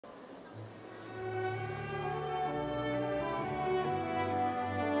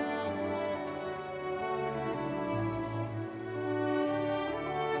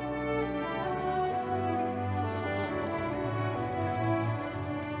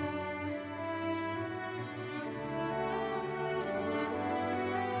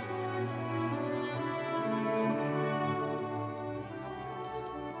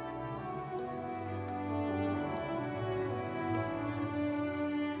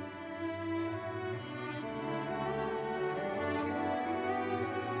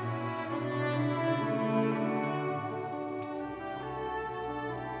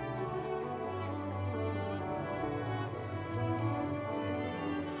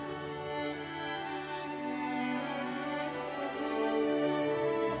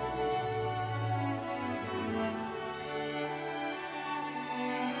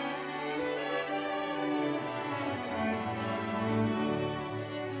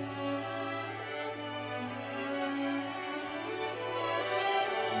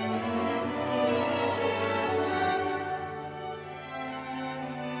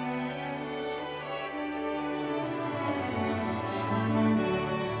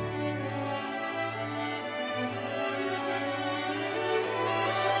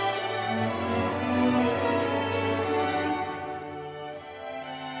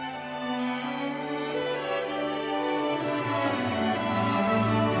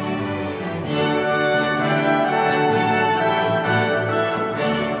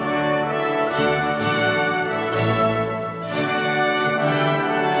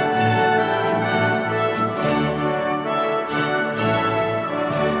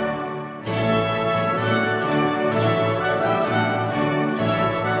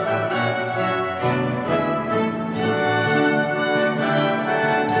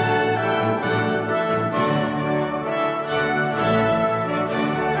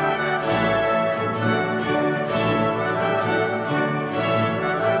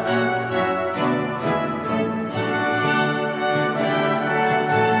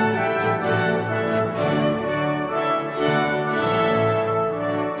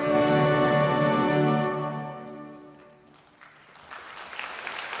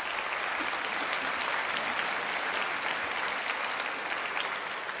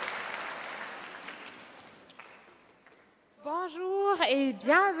et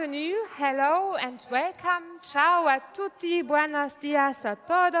bienvenue. Hello and welcome. Ciao a tutti, buenos dias a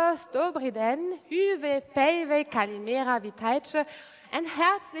todos, dobry den, hyvä päivä, kalimera, witajcie, and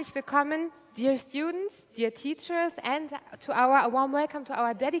herzlich willkommen, dear students, dear teachers, and a warm welcome to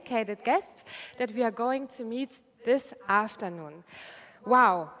our dedicated guests that we are going to meet this afternoon.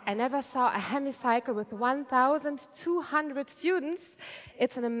 Wow, I never saw a hemicycle with 1,200 students.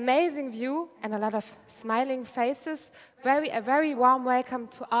 It's an amazing view and a lot of smiling faces. A very warm welcome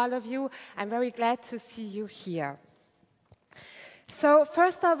to all of you. I'm very glad to see you here. So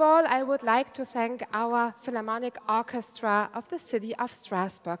first of all, I would like to thank our Philharmonic Orchestra of the city of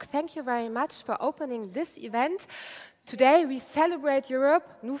Strasbourg. Thank you very much for opening this event. Today we celebrate Europe,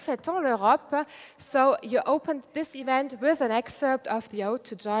 nous fêtons l'Europe. So you opened this event with an excerpt of the Ode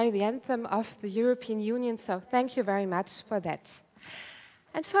to Joy, the anthem of the European Union. So thank you very much for that.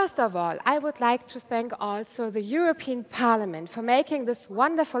 And first of all, I would like to thank also the European Parliament for making this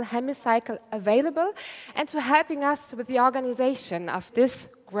wonderful hemicycle available and to helping us with the organization of this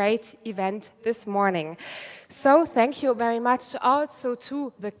great event this morning. So thank you very much also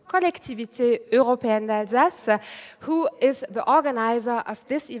to the Collectivité, Européenne d'Alsace, who is the organizer of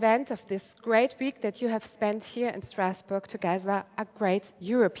this event, of this great week that you have spent here in Strasbourg together, a great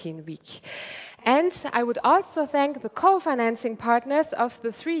European week. And I would also thank the co-financing partners of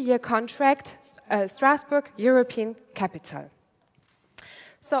the 3-year contract, Strasbourg European Capital.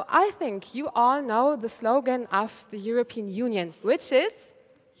 So I think you all know the slogan of the European Union, which is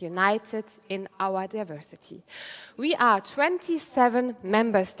united in our diversity. We are 27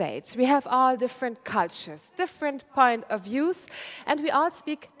 member states. We have all different cultures, different point of views, and we all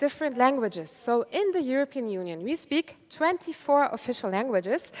speak different languages. So in the European Union, we speak 24 official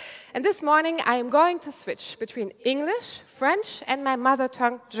languages. And this morning, I am going to switch between English, French, and my mother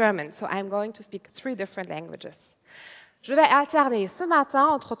tongue, German. So I'm going to speak 3 different languages. Je vais alterner ce matin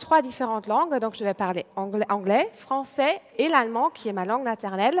entre 3 différentes langues, donc je vais parler anglais, français et l'allemand, qui est ma langue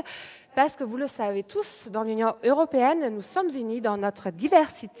maternelle, parce que vous le savez tous, dans l'Union européenne, nous sommes unis dans notre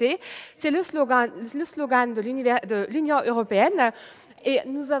diversité. C'est le slogan de l'Union européenne. Et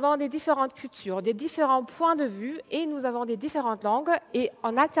nous avons des différentes cultures, des différents points de vue, et nous avons des différentes langues. Et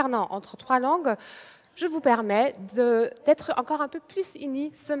en alternant entre 3 langues, je vous permets d'être encore un peu plus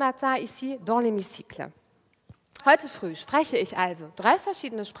unis ce matin ici dans l'hémicycle. Heute früh spreche ich also 3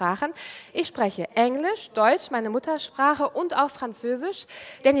 verschiedene Sprachen. Ich spreche Englisch, Deutsch, meine Muttersprache und auch Französisch.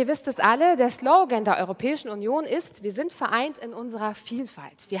 Denn ihr wisst es alle, der Slogan der Europäischen Union ist, wir sind vereint in unserer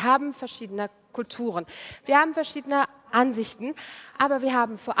Vielfalt. Wir haben verschiedene Kulturen, wir haben verschiedene Ansichten, aber wir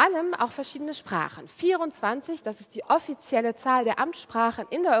haben vor allem auch verschiedene Sprachen. 24, das ist die offizielle Zahl der Amtssprachen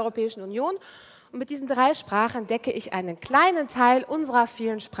in der Europäischen Union. Und mit diesen 3 Sprachen decke ich einen kleinen Teil unserer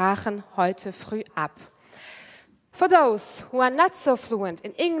vielen Sprachen heute früh ab. For those who are not so fluent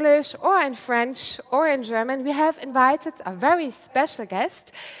in English or in French or in German, we have invited a very special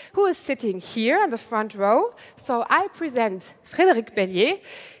guest who is sitting here in the front row. So I present Frédéric Bierry.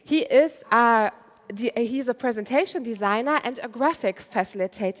 He's a presentation designer and a graphic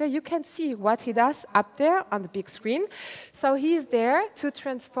facilitator. You can see what he does up there on the big screen. So he is there to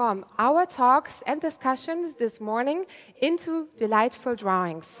transform our talks and discussions this morning into delightful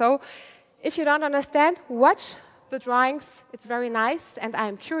drawings. So if you don't understand, watch the drawings, it's very nice, and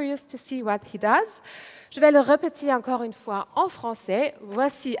I'm curious to see what he does. Je vais le répéter encore une fois en français.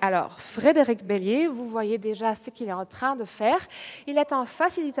 Voici alors Frédéric Bierry. Vous voyez déjà ce qu'il est en train de faire. Il est un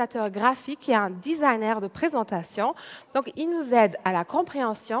facilitateur graphique et un designer de présentation. Donc, il nous aide à la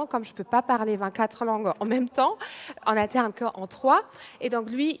compréhension. Comme je ne peux pas parler 24 langues en même temps, on alterne qu'en 3. Et donc,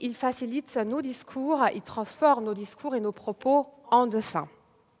 lui, il facilite nos discours, il transforme nos discours et nos propos en dessin.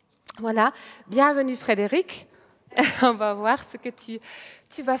 Voilà. Bienvenue, Frédéric. On va voir ce que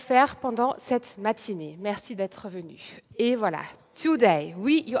tu vas faire pendant cette matinée. Merci d'être venu. Et voilà, today,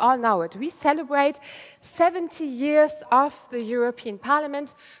 you all know it, we celebrate 70 years of the European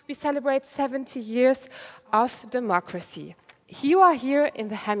Parliament. We celebrate 70 years of democracy. You are here in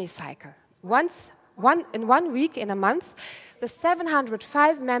the hemicycle. In 1 week, in a month, the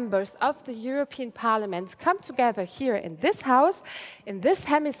 705 members of the European Parliament come together here in this house, in this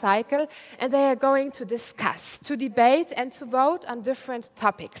hemicycle, and they are going to discuss, to debate, and to vote on different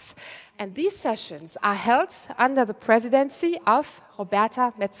topics. And these sessions are held under the presidency of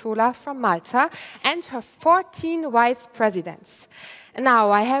Roberta Metsola from Malta and her 14 vice presidents. And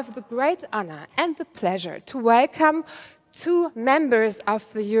now I have the great honor and the pleasure to welcome two members of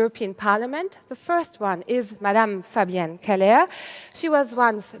the European Parliament. The first one is Madame Fabienne Keller. She was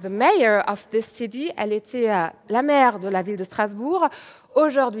once the mayor of this city. Elle était la maire de la ville de Strasbourg.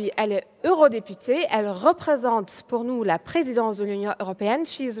 Aujourd'hui, elle est eurodéputée. Elle représente pour nous la présidence de l'Union européenne.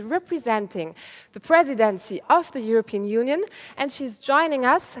 She is representing the presidency of the European Union, and she's joining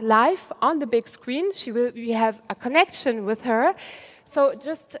us live on the big screen. We have a connection with her. So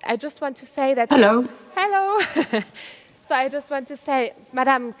I just want to say that... Hello. Hello. So I just want to say,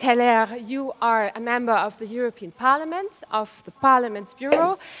 Madame Keller, you are a member of the European Parliament, of the Parliament's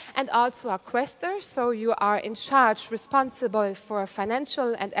Bureau, and also a quaestor, so you are in charge, responsible for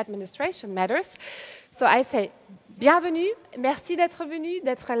financial and administration matters. So I say, bienvenue, merci d'être venu,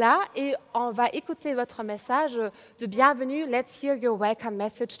 d'être là, et on va écouter votre message de bienvenue. Let's hear your welcome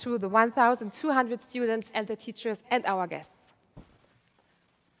message to the 1,200 students and the teachers and our guests.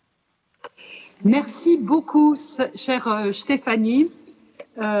 Merci beaucoup, chère Stéphanie.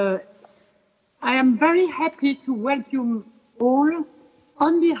 I am very happy to welcome all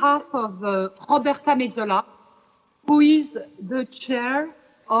on behalf of Roberta Metsola, who is the chair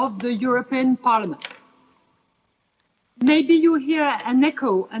of the European Parliament. Maybe you hear an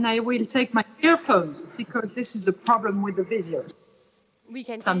echo, and I will take my earphones because this is a problem with the video. We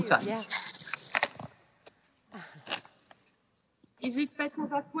can sometimes. Hear you, yeah. Is it better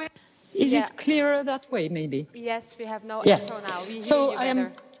that way? Is it clearer that way, maybe? Yes, we have no echo now. We hear you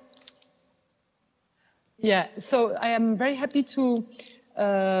better. So I am very happy to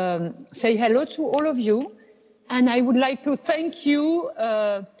say hello to all of you. And I would like to thank you,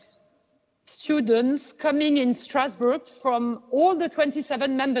 students coming in Strasbourg from all the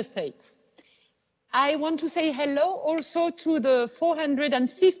 27 member states. I want to say hello also to the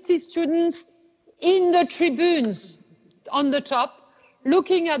 450 students in the tribunes on the top,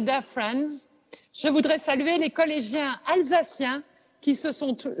 looking at their friends. Je voudrais saluer les collégiens alsaciens qui se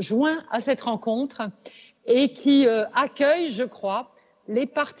sont joints à cette rencontre et qui accueillent, je crois, les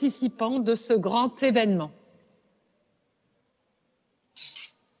participants de ce grand événement.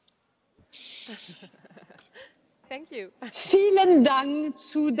 Thank you. Vielen Dank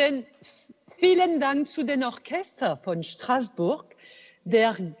zu den Orchester von Straßburg,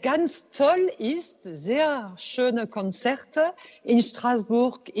 der ganz toll ist, sehr schöne Konzerte in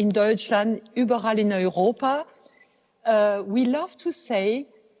Straßburg, in Deutschland, überall in Europa. We love to say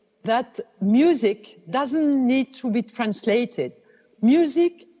that music doesn't need to be translated.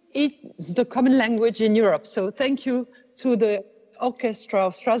 Music is the common language in Europe. So thank you to the Orchestra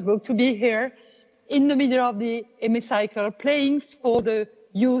of Strasbourg to be here in the middle of the hemicycle playing for the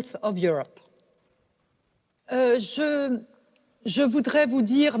youth of Europe. Je voudrais vous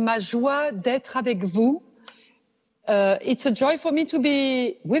dire ma joie d'être avec vous. It's a joy for me to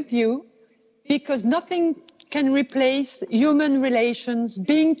be with you because nothing can replace human relations,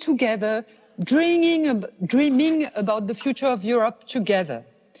 being together, dreaming about the future of Europe together.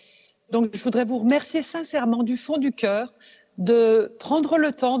 Donc, je voudrais vous remercier sincèrement du fond du cœur de prendre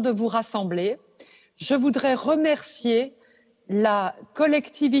le temps de vous rassembler. Je voudrais remercier la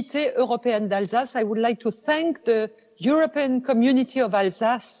collectivité européenne d'Alsace. I would like to thank the European Community of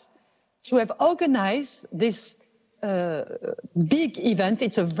Alsace to have organized this big event.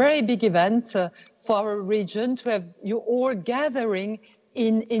 It's a very big event for our region to have you all gathering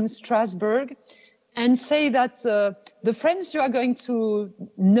in Strasbourg, and say that the friends you are going to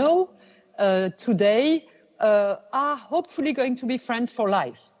know today are hopefully going to be friends for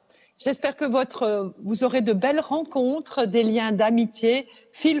life. J'espère que vous aurez de belles rencontres, des liens d'amitié,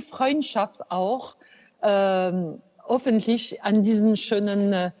 viel Freundschaft auch, hoffentlich an diesen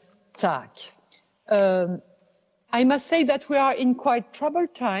schönen Tag. I must say that we are in quite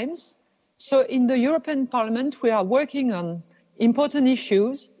troubled times. So in the European Parliament, we are working on important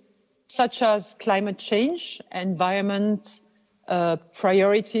issues such as climate change, environment,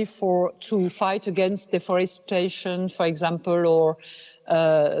 priority to fight against deforestation, for example, or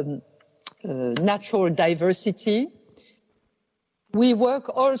natural diversity. We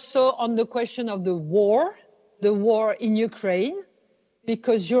work also on the question of the war in Ukraine,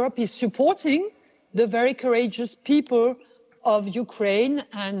 because Europe is supporting the very courageous people of Ukraine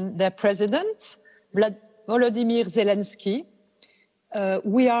and their president, Volodymyr Zelensky.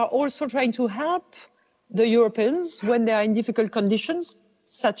 We are also trying to help the Europeans when they are in difficult conditions,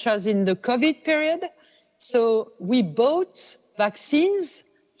 such as in the COVID period. So we bought vaccines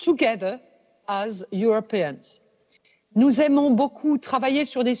together as Europeans. Nous aimons beaucoup travailler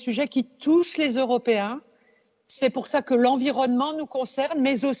sur des sujets qui touchent les Européens. C'est pour ça que l'environnement nous concerne,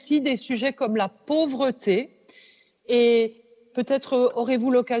 mais aussi des sujets comme la pauvreté. Et peut-être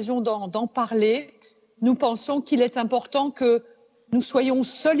aurez-vous l'occasion d'en parler. nous pensons qu'il est important que nous soyons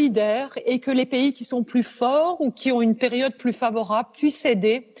solidaires et que les pays qui sont plus forts ou qui ont une période plus favorable puissent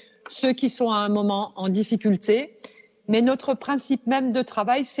aider ceux qui sont à un moment en difficulté. Mais notre principe même de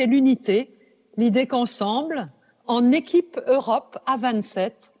travail, c'est l'unité, l'idée qu'ensemble, en équipe Europe à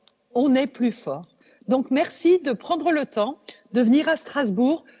 27, on est plus fort. Donc merci de prendre le temps de venir à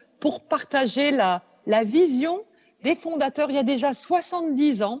Strasbourg pour partager la vision des fondateurs il y a déjà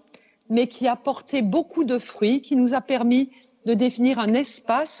 70 ans, mais qui a porté beaucoup de fruits, qui nous a permis de définir un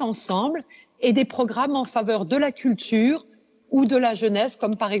espace ensemble et des programmes en faveur de la culture ou de la jeunesse,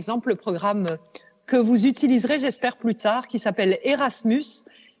 comme par exemple le programme que vous utiliserez, j'espère, plus tard, qui s'appelle Erasmus,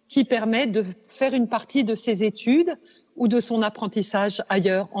 qui permet de faire une partie de ses études ou de son apprentissage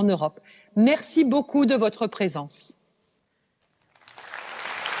ailleurs en Europe. Merci beaucoup de votre présence.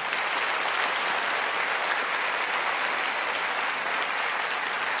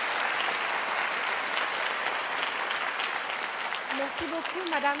 Merci beaucoup,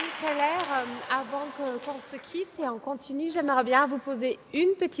 Madame Keller. Avant qu'on se quitte et on continue, j'aimerais bien vous poser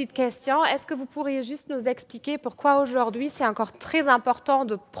une petite question. Est-ce que vous pourriez juste nous expliquer pourquoi aujourd'hui c'est encore très important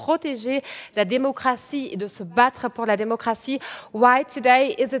de protéger la démocratie et de se battre pour la démocratie? Why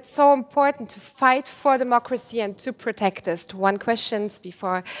today is it so important to fight for democracy and to protect us? One question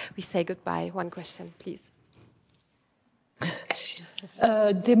before we say goodbye. One question, please.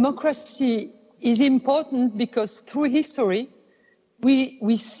 Democracy is important because through history,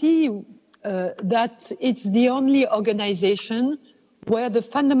 we see that it's the only organization where the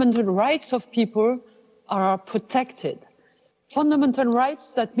fundamental rights of people are protected. Fundamental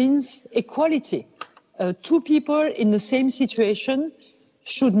rights, that means equality. Two people in the same situation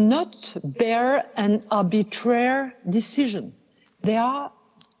should not bear an arbitrary decision. They are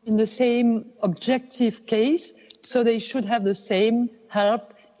in the same objective case, so they should have the same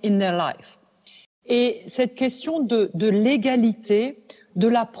help in their life. Et cette question de l'égalité, de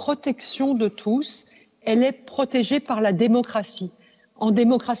la protection de tous, elle est protégée par la démocratie. En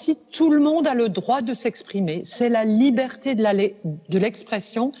démocratie, tout le monde a le droit de s'exprimer. C'est la liberté de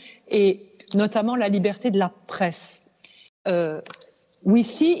l'expression et notamment la liberté de la presse. We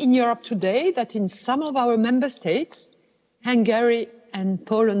see in Europe today that in some of our member states, Hungary and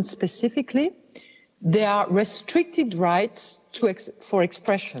Poland specifically, there are restricted rights for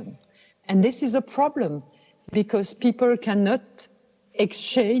expression. And this is a problem because people cannot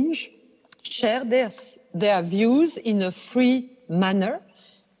share their views in a free manner,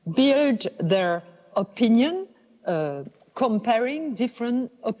 build their opinion, comparing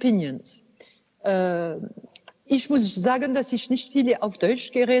different opinions. Ich muss sagen, dass ich nicht viel auf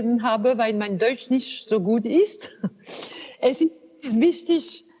Deutsch geredet habe, weil mein Deutsch nicht so gut ist. Es ist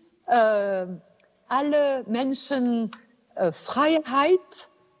wichtig, alle Menschen Freiheit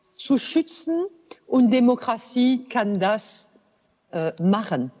zu schützen und Demokratie kann das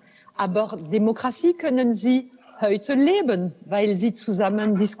machen. Aber Demokratie können Sie heute leben, weil Sie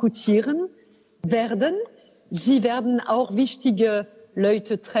zusammen diskutieren werden. Sie werden auch wichtige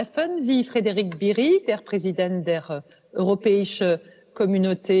Leute treffen, wie Frédéric Bierry, der Präsident der Europäischen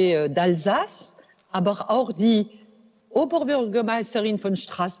Communauté d'Alsace, aber auch die Oberbürgermeisterin von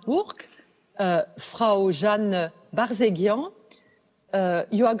Straßburg, Frau Jeanne Barzegian.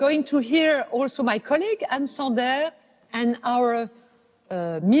 You are going to hear also my colleague Anne Sander and our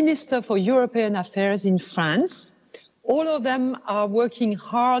Minister for European Affairs in France. All of them are working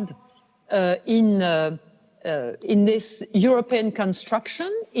hard in this European construction,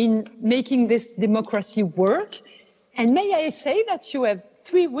 in making this democracy work. And may I say that you have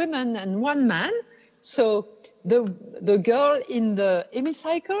 3 women and 1 man, so the girl in the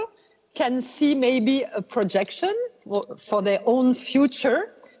hemicycle can see maybe a projection for their own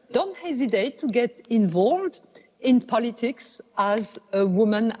future. Don't hesitate to get involved in politics as a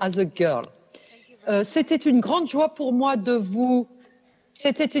woman, as a girl. C'était une grande joie pour moi de vous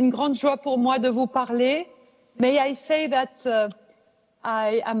parler. May I say that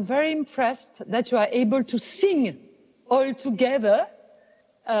I am very impressed that you are able to sing all together.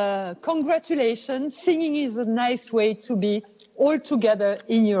 Congratulations. Singing is a nice way to be all together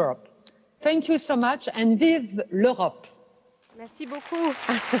in Europe. Thank you so much and vive l'Europe. Merci beaucoup.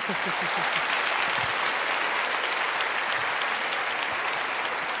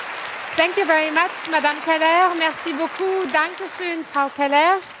 Thank you very much, Madame Keller. Merci beaucoup. Dankeschön, Frau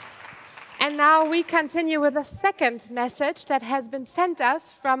Keller. And now we continue with a second message that has been sent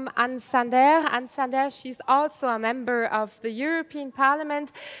us from Anne Sander. Anne Sander, she's also a member of the European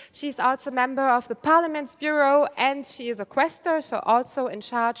Parliament. She's also a member of the Parliament's Bureau, and she is a questor, so also in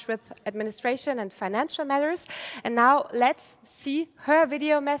charge with administration and financial matters. And now let's see her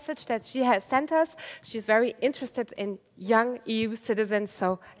video message that she has sent us. She's very interested in young EU citizens,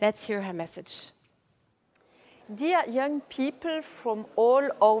 so let's hear her message. Dear young people from all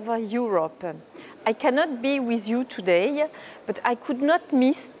over Europe, I cannot be with you today, but I could not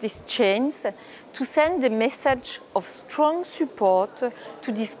miss this chance to send a message of strong support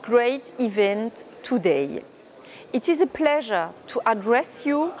to this great event today. It is a pleasure to address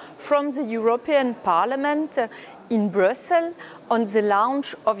you from the European Parliament in Brussels on the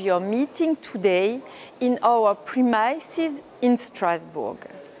launch of your meeting today in our premises in Strasbourg.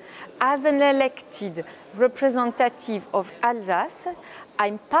 As an elected representative of Alsace,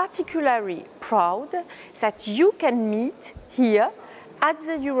 I'm particularly proud that you can meet here at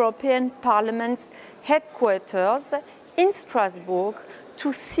the European Parliament's headquarters in Strasbourg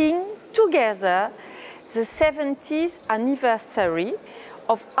to sing together the 70th anniversary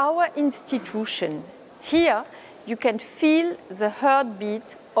of our institution. Here, you can feel the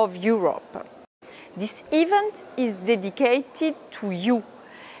heartbeat of Europe. This event is dedicated to you,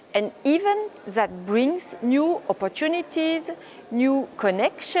 an event that brings new opportunities, new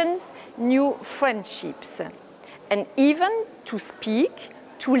connections, new friendships. An event to speak,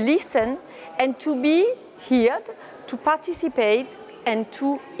 to listen, and to be heard, to participate, and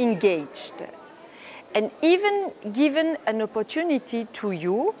to engage. And even given an opportunity to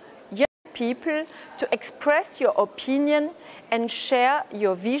you, young people, to express your opinion and share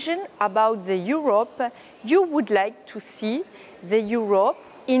your vision about the Europe you would like to see, the Europe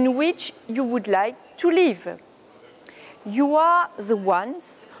in which you would like to live. You are the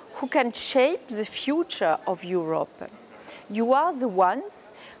ones who can shape the future of Europe. You are the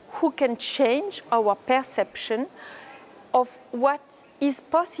ones who can change our perception of what is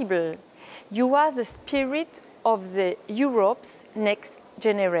possible. You are the spirit of the Europe's next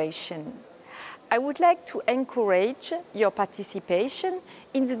generation. I would like to encourage your participation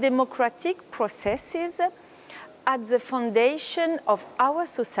in the democratic processes at the foundation of our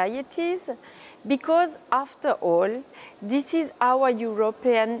societies, because after all, this is our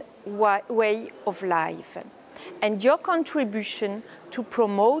European way of life. And your contribution to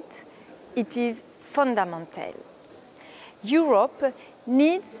promote it is fundamental. Europe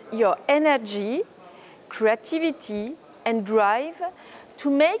needs your energy, creativity, and drive to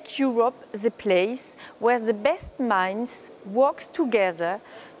make Europe the place where the best minds work together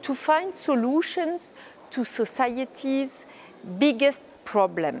to find solutions to society's biggest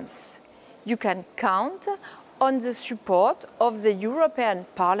problems. You can count on the support of the European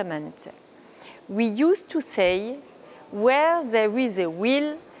Parliament. We used to say, where there is a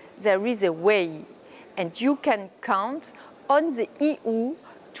will, there is a way. And you can count on the EU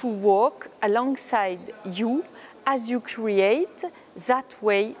to work alongside you as you create that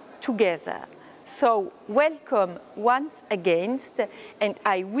way together. So welcome once again, and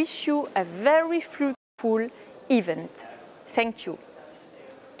I wish you a very fruitful event. Thank you.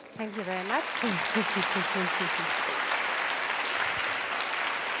 Thank you very much.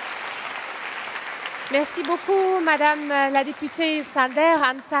 Merci beaucoup, Madame la députée Sander,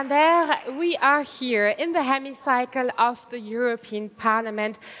 Anne Sander. We are here in the hemicycle of the European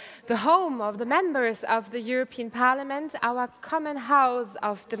Parliament, the home of the members of the European Parliament, our common house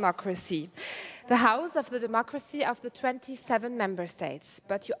of democracy. The house of the democracy of the 27 member states.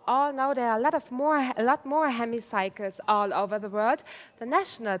 But you all know there are a lot more hemicycles all over the world. The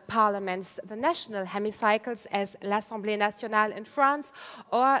national parliaments, the national hemicycles as l'Assemblée nationale in France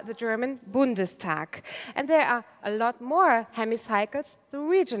or the German Bundestag. And there are a lot more hemicycles, the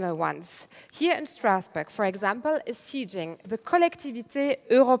regional ones. Here in Strasbourg, for example, is sieging the Collectivité,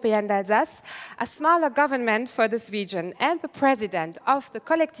 Européenne d'Alsace, a smaller government for this region. And the president of the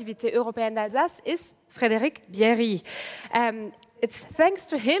Collectivité Européenne d'Alsace is Frédéric Bierry. It's thanks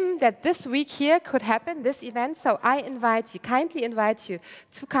to him that this week here could happen, this event. So I kindly invite you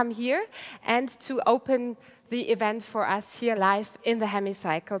to come here and to open the event for us here live in the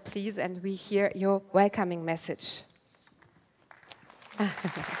hemicycle, please. And we hear your welcoming message.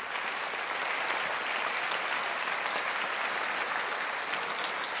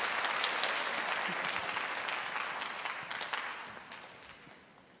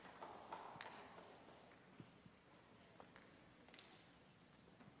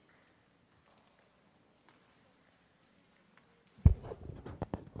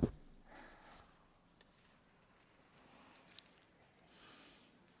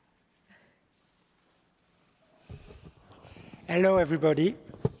 Hello, everybody.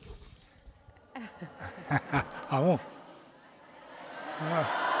 Ah bon?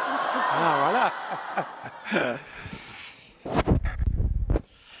 Ah, voilà.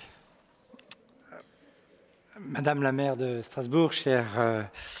 Madame la maire de Strasbourg, chère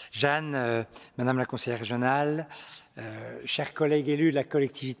Jeanne, Madame la conseillère régionale, chers collègues élus de la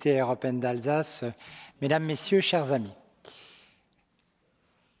collectivité européenne d'Alsace, Mesdames, Messieurs, chers amis.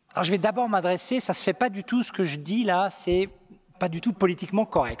 Alors je vais d'abord m'adresser, ça ne se fait pas du tout ce que je dis là, c'est pas du tout politiquement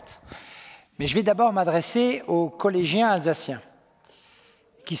correct. Mais je vais d'abord m'adresser aux collégiens alsaciens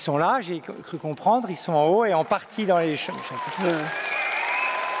qui sont là, j'ai cru comprendre, ils sont en haut et en partie dans les...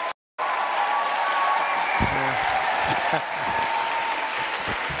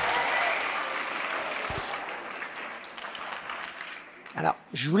 Alors,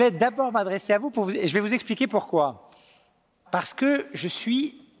 je voulais d'abord m'adresser à vous, et je vais vous expliquer pourquoi. Parce que je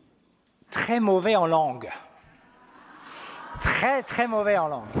suis très mauvais en langue. Très, très mauvais en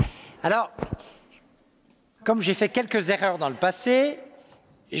langue. Alors, comme j'ai fait quelques erreurs dans le passé,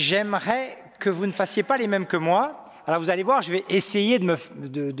 j'aimerais que vous ne fassiez pas les mêmes que moi. Alors, vous allez voir, je vais essayer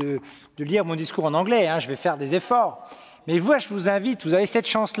de lire mon discours en anglais, hein, je vais faire des efforts. Mais moi, je vous invite, vous avez cette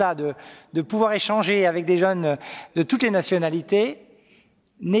chance-là de pouvoir échanger avec des jeunes de toutes les nationalités.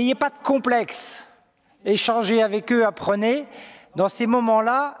 N'ayez pas de complexe. Échangez avec eux, apprenez. Dans ces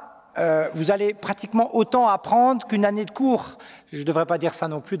moments-là, vous allez pratiquement autant apprendre qu'une année de cours. Je ne devrais pas dire ça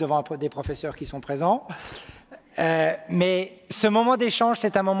non plus devant des professeurs qui sont présents. Mais ce moment d'échange,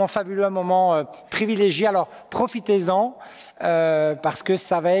 c'est un moment fabuleux, un moment privilégié. Alors profitez-en, parce que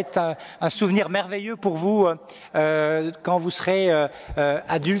ça va être un souvenir merveilleux pour vous quand vous serez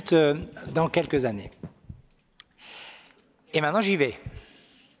adulte dans quelques années. Et maintenant, j'y vais.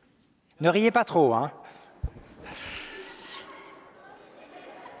 Ne riez pas trop, hein.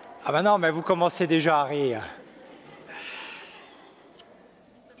 Ah ben non, mais vous commencez déjà à rire.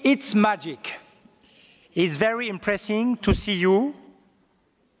 It's magic. It's very impressive to see you,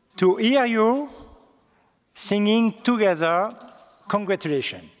 to hear you singing together.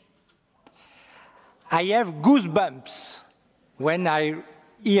 Congratulations. I have goosebumps when I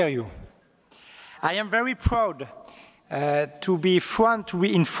hear you. I am very proud to be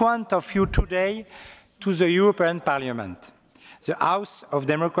in front of you today to the European Parliament, the house of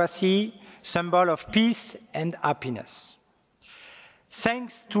democracy, symbol of peace and happiness.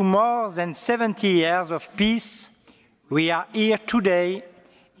 Thanks to more than 70 years of peace, we are here today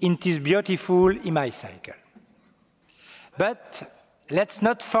in this beautiful hemicycle. But let's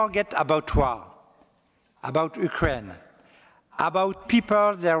not forget about war, about Ukraine, about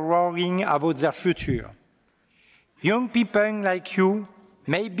people that are worrying about their future. Young people like you,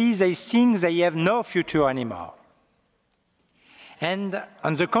 maybe they think they have no future anymore. And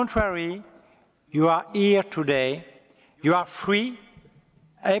on the contrary, you are here today, you are free,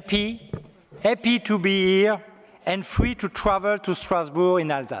 happy to be here, and free to travel to Strasbourg in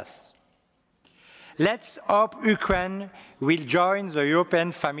Alsace. Let's hope Ukraine will join the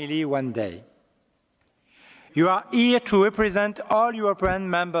European family one day. You are here to represent all European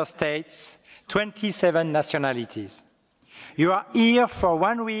member states, 27 nationalities. You are here for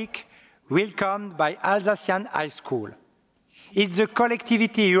 1 week, welcomed by Alsacian High School. It's the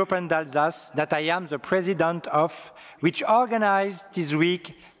Collectivité Européenne d'Alsace that I am the president of, which organized this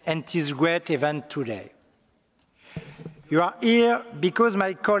week and this great event today. You are here because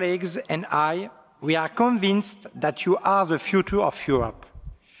my colleagues and I, we are convinced that you are the future of Europe.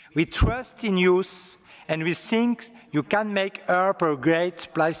 We trust in youth, and we think you can make Europe a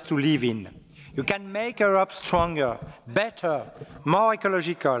great place to live in. You can make Europe stronger, better, more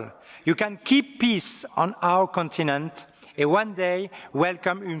ecological. You can keep peace on our continent and one day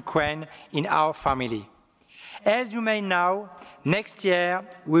welcome Ukraine in our family. As you may know, next year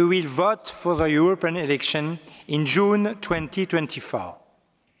we will vote for the European election in June 2024.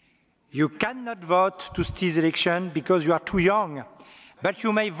 You cannot vote to this election because you are too young, but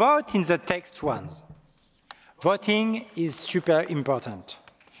you may vote in the text ones. Voting is super important.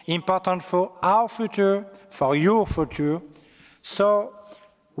 Important for our future, for your future. So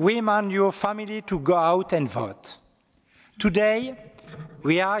we demand your family to go out and vote. Today,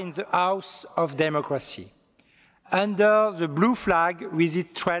 we are in the house of democracy, under the blue flag with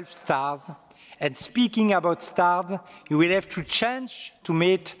its 12 stars. And speaking about stars, you will have to change to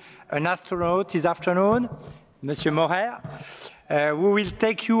meet an astronaut this afternoon, Monsieur Morer, who will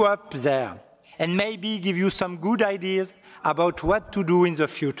take you up there and maybe give you some good ideas about what to do in the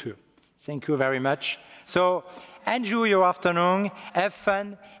future. Thank you very much. So, enjoy your afternoon, have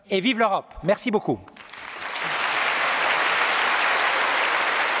fun, et vive l'Europe. Merci beaucoup.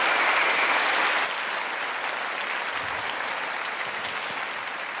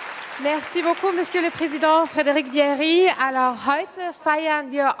 Merci beaucoup, Monsieur le Président Frédéric Bierry. Alors, heute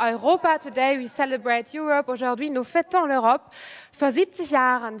feiern wir Europa. Today we celebrate Europe. Aujourd'hui, nous fêtons l'Europe. Vor 70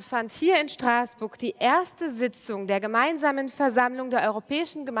 Jahren fand hier in Straßburg die erste Sitzung der gemeinsamen Versammlung der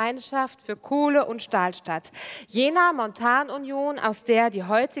Europäischen Gemeinschaft für Kohle und Stahl statt. Jener Montanunion, aus der die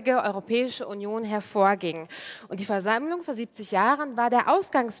heutige Europäische Union hervorging. Und die Versammlung vor 70 Jahren war der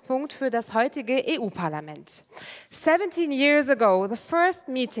Ausgangspunkt für das heutige EU-Parlament. 17 years ago, the first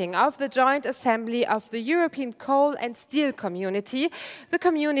meeting of the Joint Assembly of the European Coal and Steel Community, the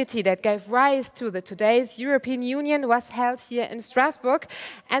community that gave rise to the today's European Union, was held here in Strasbourg,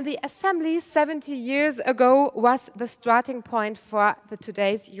 and the Assembly 70 years ago was the starting point for the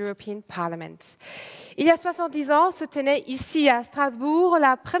today's European Parliament. Il y a 70 ans se tenait ici à Strasbourg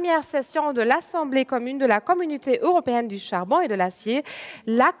la première session de l'Assemblée commune de la Communauté européenne du charbon et de l'acier,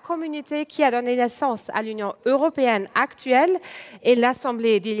 la communauté qui a donné naissance à l'Union européenne actuelle, et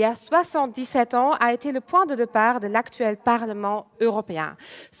l'Assemblée d'il y a 77 ans a été le point de départ de l'actuel Parlement européen.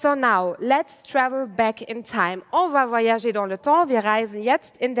 So now, let's travel back in time. On va voyager dans le temps. Wir reisen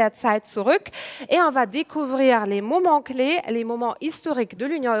jetzt in der Zeit zurück et on va découvrir les moments clés, les moments historiques de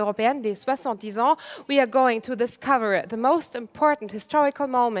l'Union européenne des 70 ans. We are going to discover the most important historical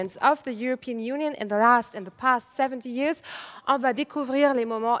moments of the European Union in the past 70 years. On va découvrir les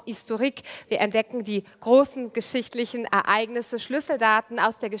moments historiques. Wir entdecken die großen geschichtlichen Ereignisse, Schlüsseldaten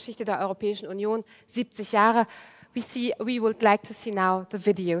aus der Geschichte der Europäischen Union, 70 Jahre. We would like to see now the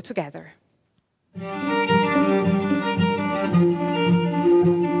video together.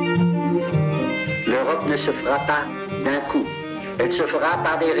 L'Europe ne se fera pas d'un coup. Elle se fera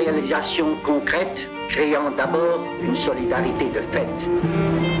par des réalisations concrètes, créant d'abord une solidarité de fait.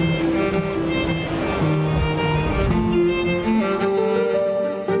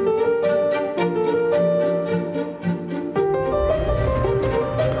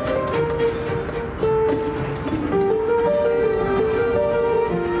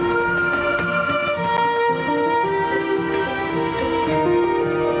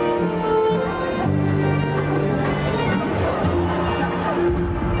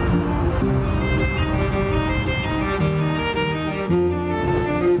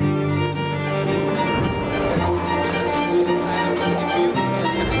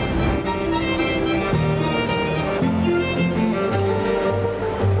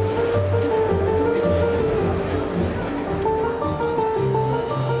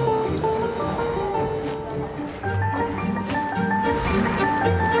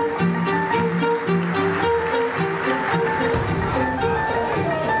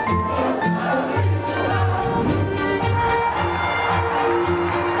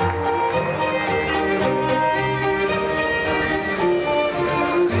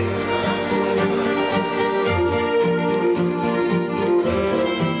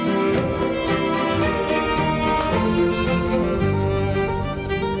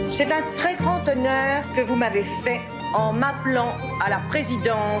 C'est un très grand honneur que vous m'avez fait en m'appelant à la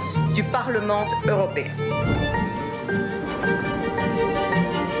présidence du Parlement européen.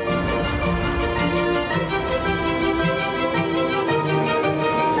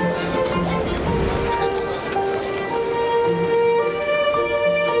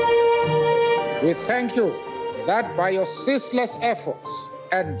 We thank you that by your ceaseless efforts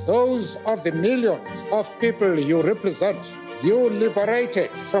and those of the millions of people you represent, you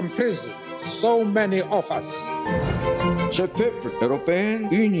liberated from prison so many of us. Ce peuple européen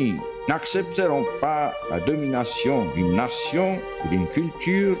uni n'accepteront pas la domination d'une nation ou d'une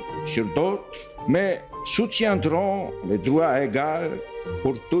culture sur d'autres, mais soutiendront les droits égaux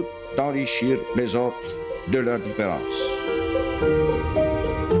pour tous d'enrichir les autres de leurs différences.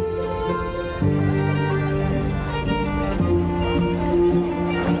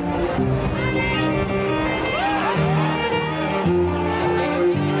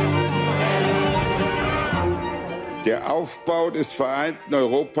 Der Aufbau des vereinten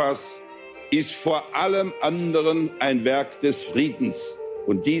Europas ist vor allem anderen ein Werk des Friedens.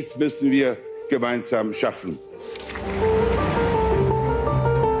 Und dies müssen wir gemeinsam schaffen.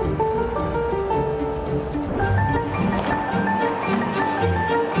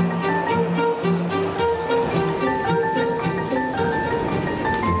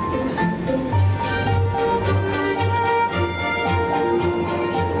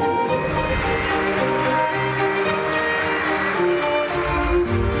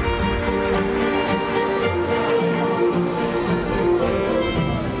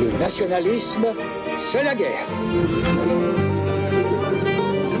 Le nationalisme, c'est la guerre.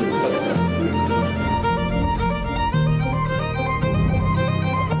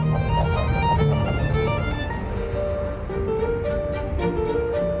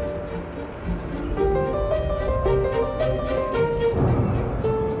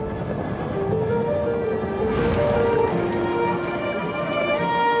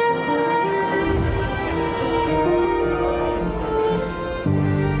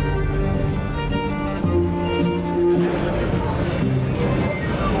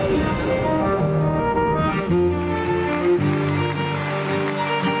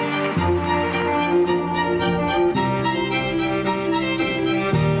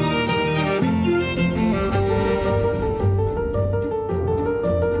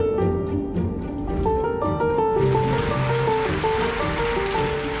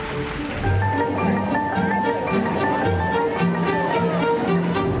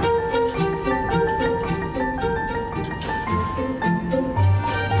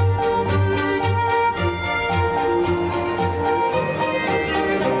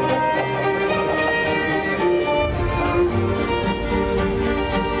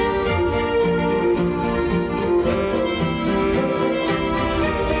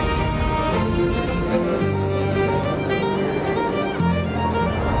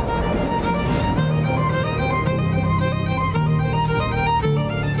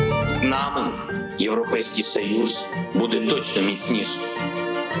 Європейський Союз буде точно міцніший.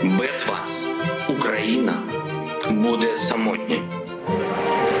 Без вас Україна буде самотньою.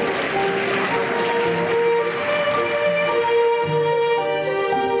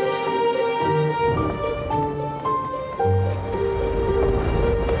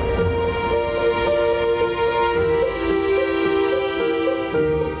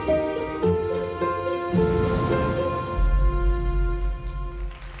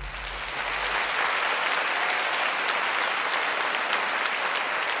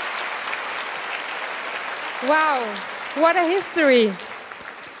 Wow, what a history!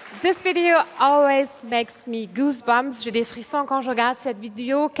 This video always makes me goosebumps. J'ai des frissons quand je regarde cette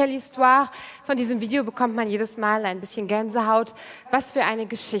Video. Quelle histoire! Von diesem Video bekommt man jedes Mal ein bisschen Gänsehaut. Was für eine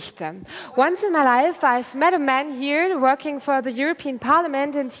Geschichte. Once in my life, I've met a man here working for the European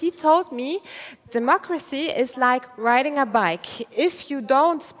Parliament, and he told me democracy is like riding a bike. If you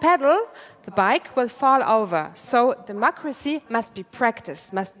don't pedal, the bike will fall over. So democracy must be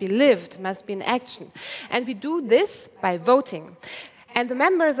practiced, must be lived, must be in action. And we do this by voting. And the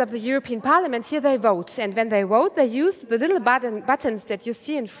members of the European Parliament here, they vote. And when they vote, they use the little buttons that you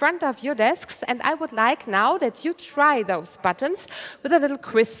see in front of your desks. And I would like now that you try those buttons with a little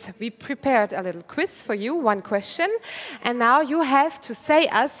quiz. We prepared a little quiz for you, one question. And now you have to say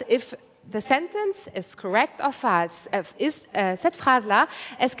us if the sentence is correct or false. Cette phrase-là,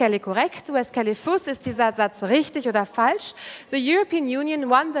 est-ce qu'elle est correcte ou est-ce qu'elle est fausse? Ist dieser Satz richtig oder falsch? The European Union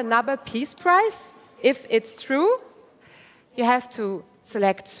won the Nobel Peace Prize. If it's true, you have to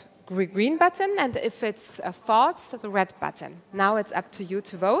select the green button, and if it's false, the red button. Now it's up to you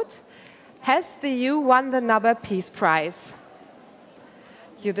to vote. Has the EU won the Nobel Peace Prize?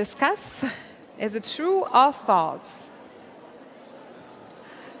 You discuss. Is it true or false?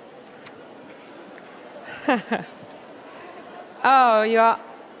 Oh, you're...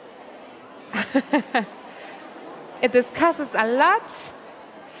 It discusses a lot.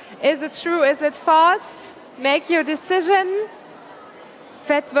 Is it true? Is it false? Make your decision.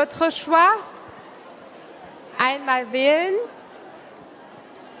 Faites votre choix. Einmal wählen.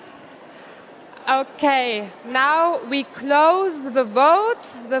 Okay, now we close the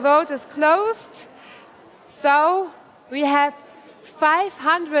vote. The vote is closed. So we have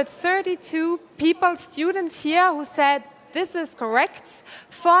 532 people, students here, who said this is correct.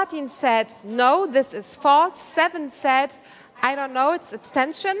 14 said no, this is false. 7 said I don't know, it's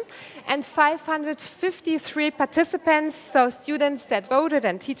abstention. And 553 participants, so students that voted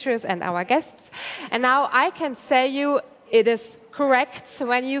and teachers and our guests. And now I can say you it is correct.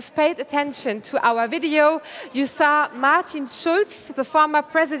 When you've paid attention to our video, you saw Martin Schulz, the former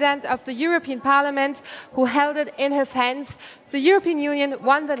president of the European Parliament, who held it in his hands. The European Union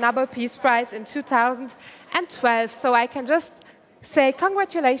won the Nobel Peace Prize in 2012. So I can just say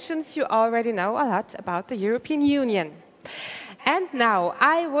congratulations, you already know a lot about the European Union. And now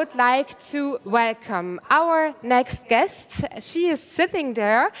I would like to welcome our next guest. She is sitting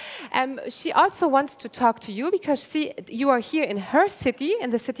there. She also wants to talk to you because you are here in her city, in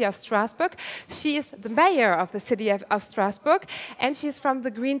the city of Strasbourg. She is the mayor of the city of Strasbourg, and she is from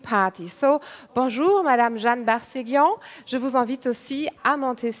the Green Party. So, bonjour, Madame Jeanne Barséguian. Je vous invite aussi à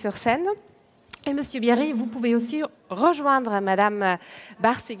monter sur scène. Et Monsieur Bierry, vous pouvez aussi rejoindre Madame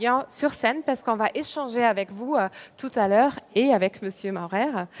Barséguian sur scène parce qu'on va échanger avec vous tout à l'heure et avec Monsieur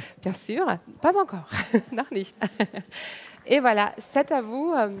Maurer, bien sûr. Pas encore, noch nicht. Et voilà, c'est à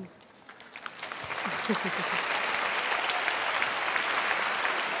vous.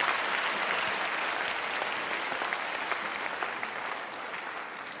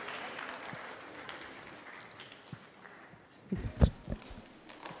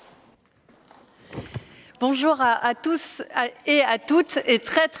 Bonjour à tous et à toutes, et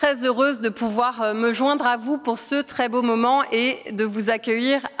très heureuse de pouvoir me joindre à vous pour ce très beau moment et de vous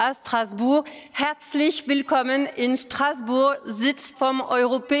accueillir à Strasbourg. Herzlich willkommen in Strasbourg, Sitz vom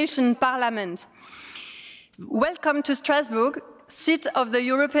Europäischen Parlament. Welcome to Strasbourg, seat of the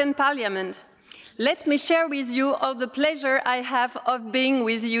European Parliament. Let me share with you all the pleasure I have of being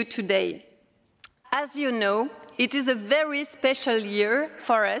with you today. As you know, it is a very special year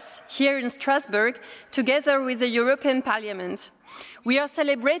for us here in Strasbourg, together with the European Parliament. We are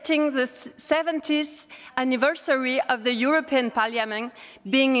celebrating the 70th anniversary of the European Parliament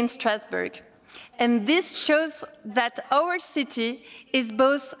being in Strasbourg. And this shows that our city is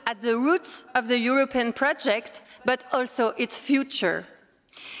both at the roots of the European project, but also its future.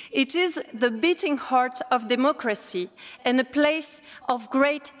 It is the beating heart of democracy and a place of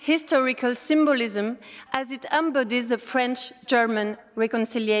great historical symbolism as it embodies the French-German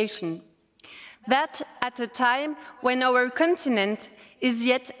reconciliation. That at a time when our continent is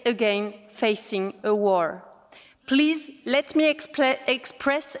yet again facing a war. Please let me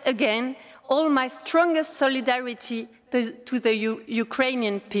express again all my strongest solidarity to the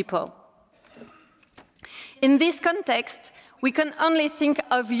Ukrainian people. In this context, we can only think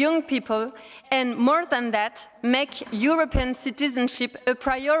of young people and, more than that, make European citizenship a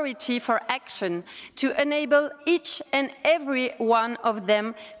priority for action to enable each and every one of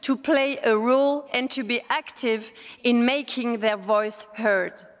them to play a role and to be active in making their voice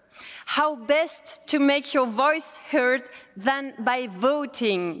heard. How best to make your voice heard than by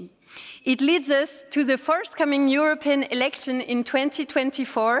voting? It leads us to the forthcoming European election in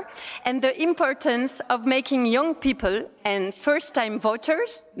 2024 and the importance of making young people and first-time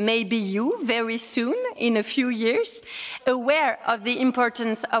voters, maybe you very soon, in a few years, aware of the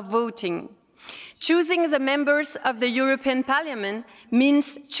importance of voting. Choosing the members of the European Parliament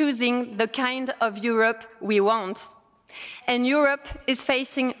means choosing the kind of Europe we want. And Europe is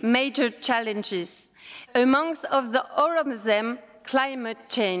facing major challenges. Amongst all of them, climate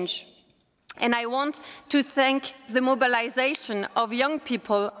change. And I want to thank the mobilization of young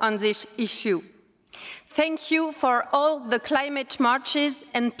people on this issue. Thank you for all the climate marches,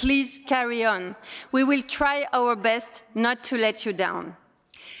 and please carry on. We will try our best not to let you down.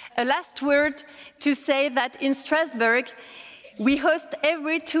 A last word to say that in Strasbourg, we host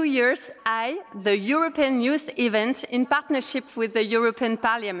every 2 years the European Youth Event in partnership with the European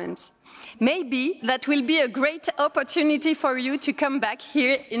Parliament. Maybe that will be a great opportunity for you to come back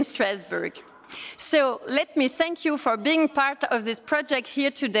here in Strasbourg. So let me thank you for being part of this project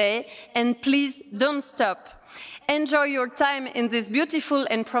here today, and please don't stop. Enjoy your time in this beautiful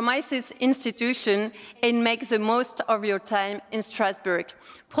and promising institution and make the most of your time in Strasbourg.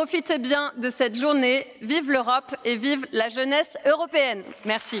 Profitez bien de cette journée. Vive l'Europe et vive la jeunesse européenne.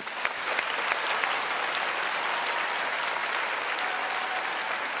 Merci.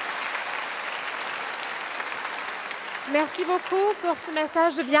 Merci beaucoup pour ce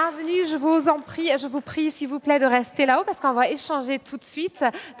message de bienvenue. Je vous prie s'il vous plaît de rester là-haut parce qu'on va échanger tout de suite.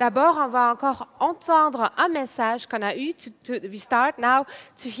 D'abord, on va encore entendre un message qu'on a eu. We start now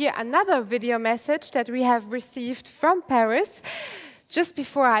to hear another video message that we have received from Paris. Just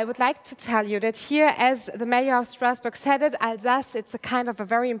before, I would like to tell you that here, as the mayor of Strasbourg said it, Alsace, it's a kind of a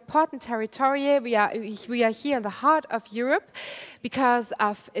very important territory. We are here in the heart of Europe because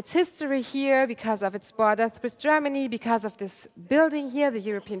of its history here, because of its border with Germany, because of this building here, the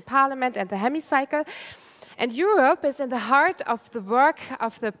European Parliament and the hemicycle. And Europe is in the heart of the work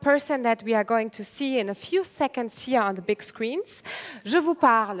of the person that we are going to see in a few seconds here on the big screens. Je vous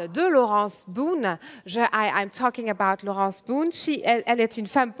parle de Laurence Boone. I'm talking about Laurence Boone. Elle est une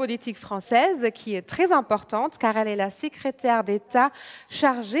femme politique française qui est très importante car elle est la secrétaire d'État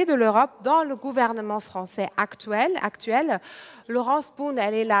chargée de l'Europe dans le gouvernement français actuel. Laurence Boone,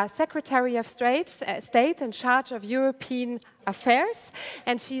 elle est la Secretary of State in charge of European Affairs,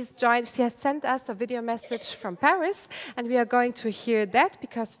 and she has sent us a video message from Paris, and we are going to hear that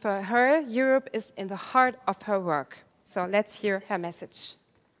because for her, Europe is in the heart of her work. So let's hear her message.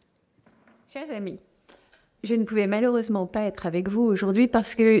 Chers amis, je ne pouvais malheureusement pas être avec vous aujourd'hui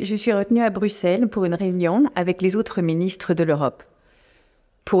parce que je suis retenue à Bruxelles pour une réunion avec les autres ministres de l'Europe.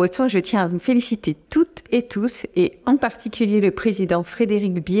 Pour autant, je tiens à vous féliciter toutes et tous, et en particulier le président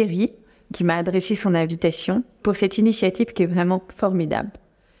Frédéric Bierry, qui m'a adressé son invitation pour cette initiative qui est vraiment formidable.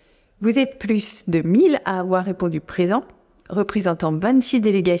 Vous êtes plus de 1000 à avoir répondu présent, représentant 26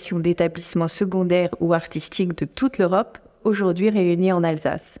 délégations d'établissements secondaires ou artistiques de toute l'Europe, aujourd'hui réunies en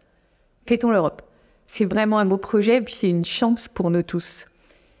Alsace. Fêtons l'Europe. C'est vraiment un beau projet et puis c'est une chance pour nous tous.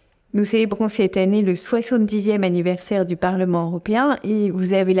 Nous célébrons cette année le 70e anniversaire du Parlement européen et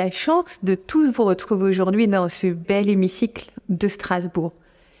vous avez la chance de tous vous retrouver aujourd'hui dans ce bel hémicycle de Strasbourg.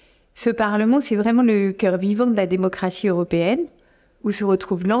 Ce Parlement, c'est vraiment le cœur vivant de la démocratie européenne, où se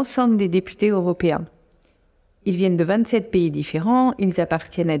retrouvent l'ensemble des députés européens. Ils viennent de 27 pays différents, ils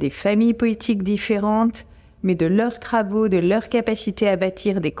appartiennent à des familles politiques différentes, mais de leurs travaux, de leur capacité à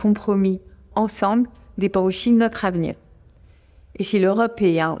bâtir des compromis ensemble, dépend aussi de notre avenir. Et si l'Europe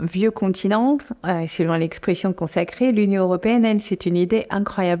est un vieux continent, selon l'expression consacrée, l'Union européenne, elle, c'est une idée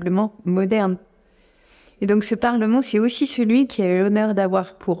incroyablement moderne. Et donc ce Parlement, c'est aussi celui qui a l'honneur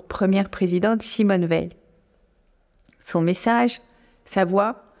d'avoir pour première présidente Simone Veil. Son message, sa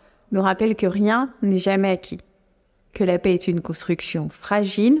voix, nous rappelle que rien n'est jamais acquis, que la paix est une construction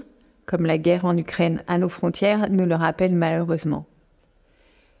fragile, comme la guerre en Ukraine à nos frontières nous le rappelle malheureusement.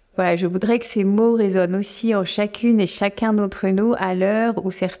 Voilà, je voudrais que ces mots résonnent aussi en chacune et chacun d'entre nous à l'heure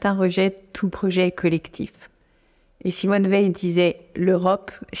où certains rejettent tout projet collectif. Et Simone Veil disait «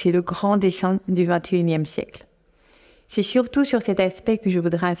 L'Europe, c'est le grand dessein du XXIe siècle ». C'est surtout sur cet aspect que je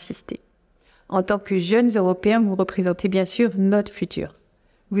voudrais insister. En tant que jeunes Européens, vous représentez bien sûr notre futur.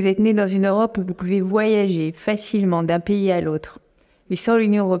 Vous êtes nés dans une Europe où vous pouvez voyager facilement d'un pays à l'autre. Mais sans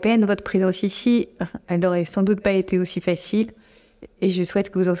l'Union européenne, votre présence ici, elle n'aurait sans doute pas été aussi facile, et je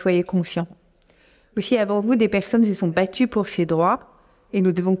souhaite que vous en soyez conscients. Aussi, avant vous, des personnes se sont battues pour ces droits, et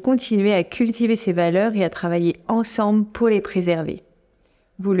nous devons continuer à cultiver ces valeurs et à travailler ensemble pour les préserver.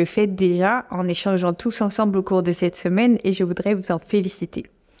 Vous le faites déjà en échangeant tous ensemble au cours de cette semaine, et je voudrais vous en féliciter.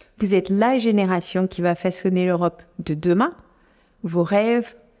 Vous êtes la génération qui va façonner l'Europe de demain. Vos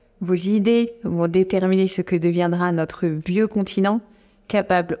rêves, vos idées vont déterminer ce que deviendra notre vieux continent,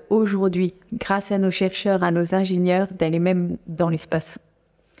 capable aujourd'hui, grâce à nos chercheurs, à nos ingénieurs, d'aller même dans l'espace.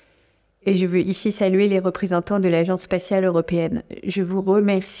 Et je veux ici saluer les représentants de l'Agence spatiale européenne. Je vous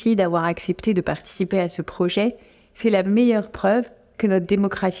remercie d'avoir accepté de participer à ce projet. C'est la meilleure preuve que notre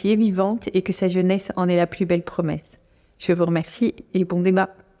démocratie est vivante et que sa jeunesse en est la plus belle promesse. Je vous remercie et bon débat.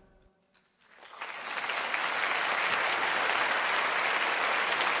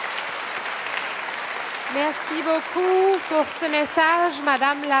 Merci beaucoup pour ce message,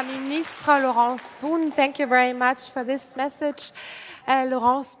 Madame la Ministre Laurence Boone. Thank you very much for this message.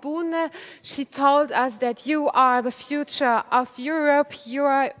 Laurence Boone, she told us that you are the future of Europe.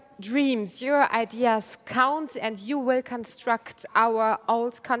 Your dreams, your ideas count, and you will construct our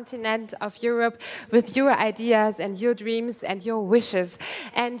old continent of Europe with your ideas and your dreams and your wishes.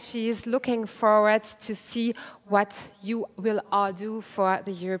 And she is looking forward to see what you will all do for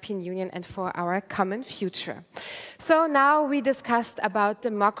the European Union and for our common future. So now we discussed about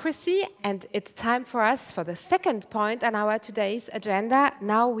democracy, and it's time for us for the second point on our today's agenda.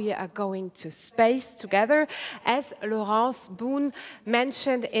 Now we are going to space together, as Laurence Boone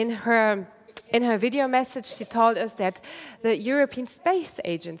mentioned in her video message. She told us that the European Space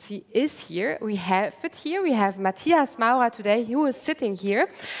Agency is here. We have it here. We have Matthias Maurer today, who is sitting here.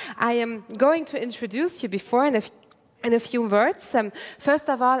 I am going to introduce you before in a few words. First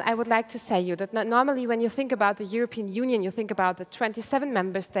of all, I would like to say you that normally when you think about the European Union, you think about the 27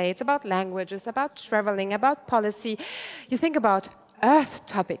 member states, about languages, about traveling, about policy. You think about Earth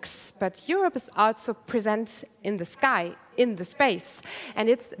topics, but Europe is also present in the sky, in the space. And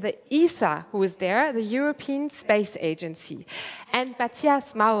it's the ESA who is there, the European Space Agency. And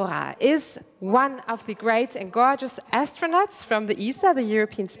Matthias Maurer is one of the great and gorgeous astronauts from the ESA, the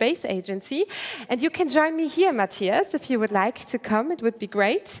European Space Agency. And you can join me here, Matthias, if you would like to come, it would be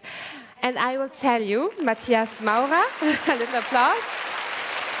great. And I will tell you, Matthias Maurer, a little applause.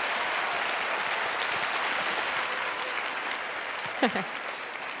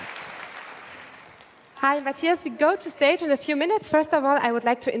 Hi, Matthias. We go to stage in a few minutes. First of all, I would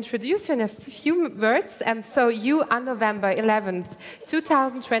like to introduce you in a few words. So you, on November 11th,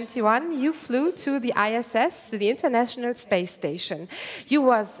 2021, you flew to the ISS, the International Space Station. You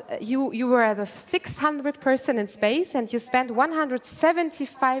were the 600th person in space, and you spent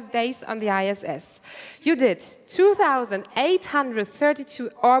 175 days on the ISS. You did 2,832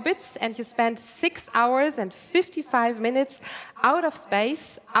 orbits, and you spent 6 hours and 55 minutes out of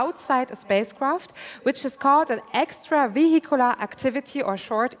space, outside a spacecraft, which is called an extravehicular activity, or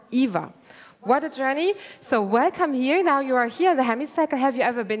short, EVA. What a journey. So welcome here. Now you are here in the hemicycle. Have you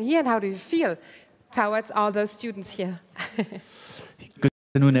ever been here, and how do you feel towards all those students here? Good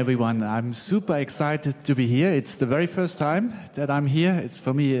afternoon, everyone. I'm super excited to be here. It's the very first time that I'm here. It's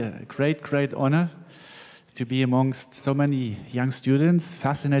for me a great, great honor to be amongst so many young students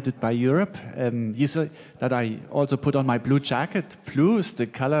fascinated by Europe. You saw that I also put on my blue jacket. Blue is the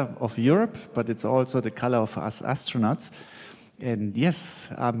color of Europe, but it's also the color of us astronauts. And yes,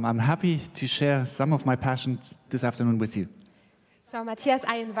 I'm happy to share some of my passion this afternoon with you. So, Matthias,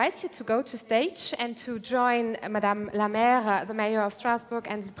 I invite you to go to stage and to join Madame la Maire, the Mayor of Strasbourg,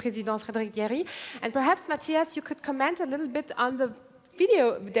 and Président Frédéric Bierry. And perhaps, Matthias, you could comment a little bit on the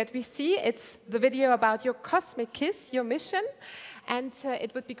video that we see. It's the video about your cosmic kiss, your mission, and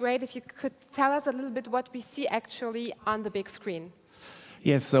it would be great if you could tell us a little bit what we see actually on the big screen.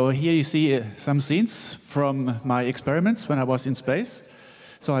 Yes, so here you see some scenes from my experiments when I was in space.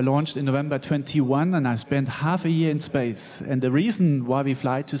 So I launched in November 21, and I spent half a year in space. And the reason why we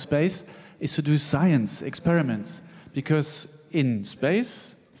fly to space is to do science experiments, because in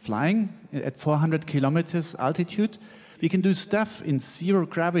space, flying at 400 kilometers altitude, we can do stuff in zero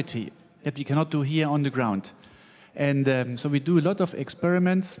gravity that we cannot do here on the ground. And so we do a lot of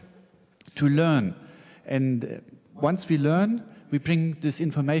experiments to learn. And once we learn, we bring this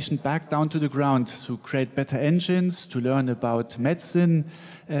information back down to the ground to create better engines, to learn about medicine,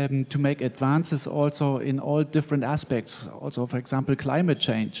 to make advances also in all different aspects. Also, for example, climate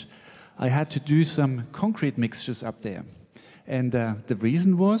change. I had to do some concrete mixtures up there. And the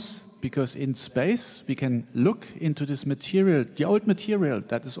reason was because in space we can look into this material, the old material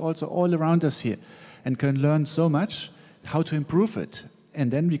that is also all around us here, and can learn so much how to improve it. And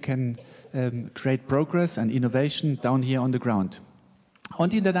then we can create progress and innovation down here on the ground. On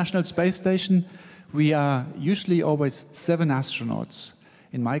the International Space Station, we are usually always 7 astronauts.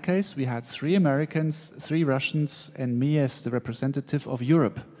 In my case, we had 3 Americans, 3 Russians, and me as the representative of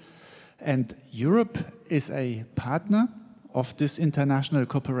Europe. And Europe is a partner of this international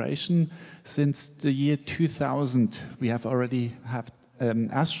cooperation since the year 2000. We have already have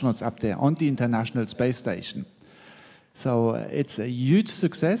astronauts up there on the International Space Station. So it's a huge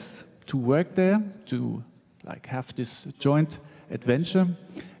success to work there, to have this joint adventure.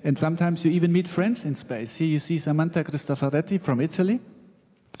 And sometimes you even meet friends in space. Here you see Samantha Cristoforetti from Italy.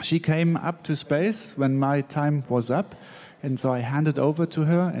 She came up to space when my time was up. And so I handed over to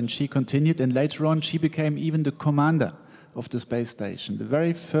her and she continued. And later on, she became even the commander of the space station, the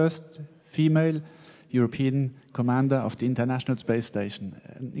very first female European commander of the International Space Station.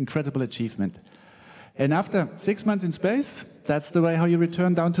 An incredible achievement. And after 6 months in space, that's the way how you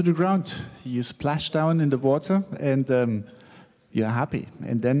return down to the ground. You splash down in the water and you're happy.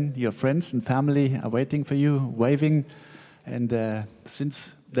 And then your friends and family are waiting for you, waving. And since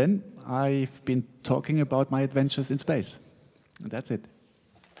then, I've been talking about my adventures in space. And that's it.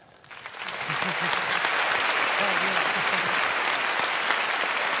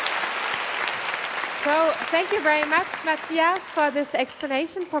 So, thank you very much, Matthias, for this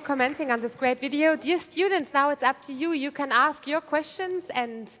explanation, for commenting on this great video. Dear students, now it's up to you. You can ask your questions,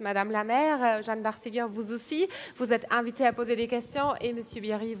 and Madame la Maire, Jeanne Barcélian, vous aussi. Vous êtes invités à poser des questions, et Monsieur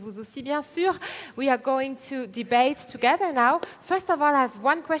Bierry, vous aussi, bien sûr. We are going to debate together now. First of all, I have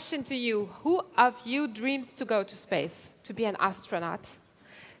one question to you. Who of you dreams to go to space, to be an astronaut?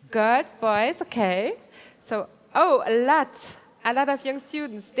 Good, boys, okay. So, oh, a lot of young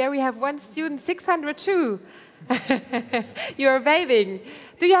students. There we have one student, 602. You're waving.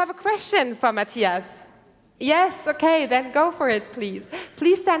 Do you have a question for Matthias? Yes, okay, then go for it, please.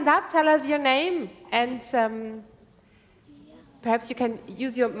 Please stand up, tell us your name, and perhaps you can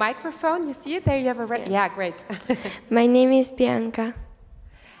use your microphone. You see it? There you have a yeah, great. My name is Bianca.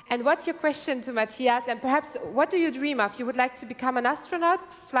 And what's your question to Matthias? And perhaps, what do you dream of? You would like to become an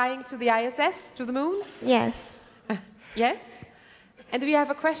astronaut, flying to the ISS, to the moon? Yes. Yes? And do you have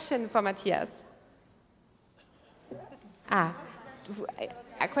a question for Matthias? Ah,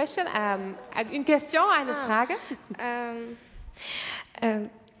 a question? Une question, eine Frage?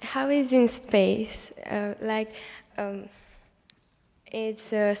 How is in space?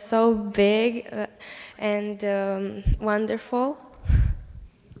 It's so big and wonderful.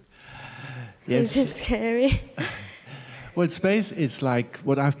 Yes. Is it scary? Well, space is like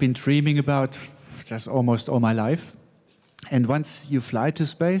what I've been dreaming about just almost all my life. And once you fly to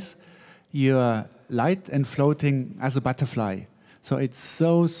space, you're light and floating as a butterfly. So it's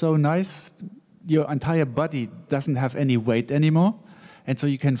so nice. Your entire body doesn't have any weight anymore. And so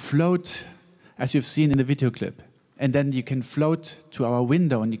you can float, as you've seen in the video clip. And then you can float to our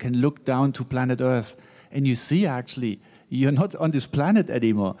window and you can look down to planet Earth. And you see, actually, you're not on this planet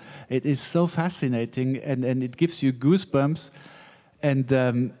anymore. It is so fascinating and it gives you goosebumps. And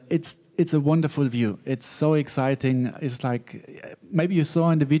it's a wonderful view. It's so exciting. It's like, maybe you saw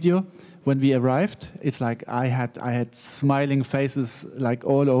in the video when we arrived, it's like I had smiling faces like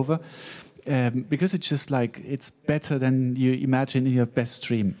all over, because it's just like, it's better than you imagine in your best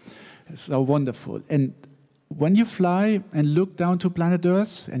dream. It's so wonderful. And when you fly and look down to planet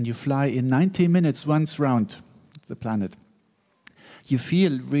Earth, and you fly in 90 minutes once round the planet, you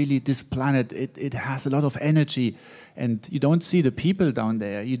feel really this planet, it has a lot of energy. And you don't see the people down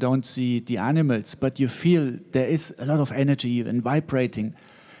there, you don't see the animals, but you feel there is a lot of energy and vibrating.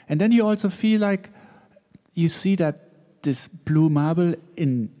 And then you also feel like you see that this blue marble,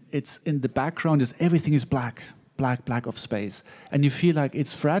 it's in the background, everything is black of space. And you feel like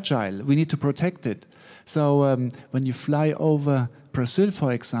it's fragile, we need to protect it. So when you fly over Brazil,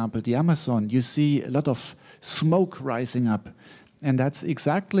 for example, the Amazon, you see a lot of smoke rising up. And that's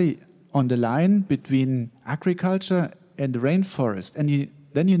exactly on the line between agriculture and the rainforest. And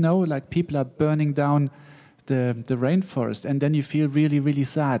then you know, like, people are burning down the rainforest, and then you feel really, really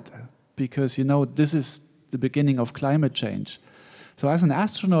sad, because you know this is the beginning of climate change. So as an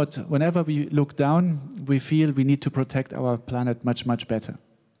astronaut, whenever we look down, we feel we need to protect our planet much, much better.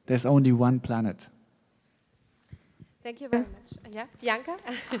 There's only one planet. Thank you very much. Yeah, Bianca?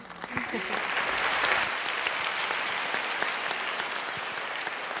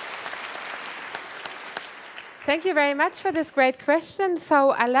 Thank you very much for this great question.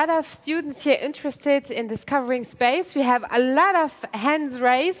 So a lot of students here interested in discovering space. We have a lot of hands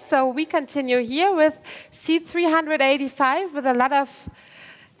raised, so we continue here with seat 385 with a lot of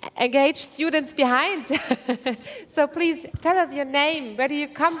engaged students behind. So please tell us your name, where do you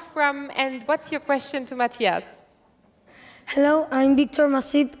come from, and what's your question to Matthias? Hello, I'm Victor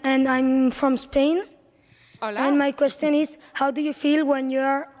Masip and I'm from Spain. Hola. And my question is, how do you feel when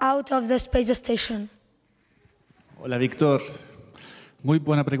you're out of the space station? Hola, Victor. Muy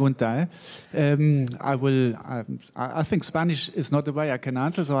buena pregunta. I think Spanish is not the way I can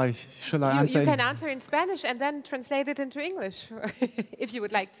answer, so shall I answer? You can answer in Spanish and then translate it into English, if you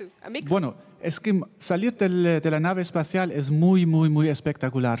would like to. A mix. Bueno, es que salir de la nave espacial es muy, muy, muy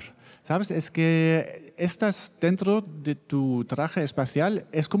espectacular. ¿Sabes? Es que estás dentro de tu traje espacial,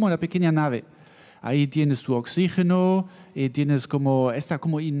 es como una pequeña nave. Ahí tienes tu oxígeno, está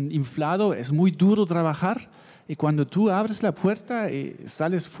como inflado, es muy duro trabajar. Y cuando tú abres la puerta y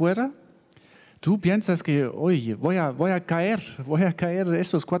sales fuera, tú piensas que, oye, voy a caer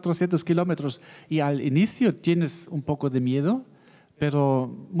esos 400 kilómetros. Y al inicio tienes un poco de miedo, pero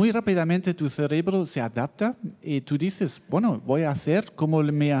muy rápidamente tu cerebro se adapta y tú dices, bueno, voy a hacer como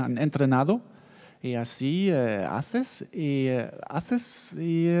me han entrenado. Y así haces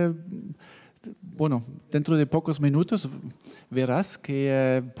bueno, dentro de pocos minutos verás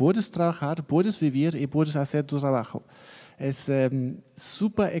que puedes trabajar, puedes vivir y puedes hacer tu trabajo. Es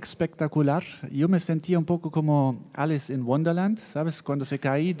súper espectacular. Yo me sentía un poco como Alice in Wonderland, ¿sabes? Cuando se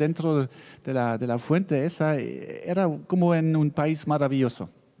caí dentro de la fuente esa, era como en un país maravilloso.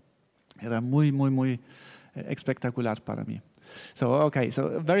 Era muy, muy, muy espectacular para mí. So, okay, so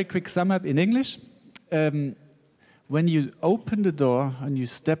a very quick sum up in English. When you open the door and you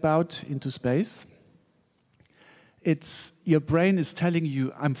step out into space, your brain is telling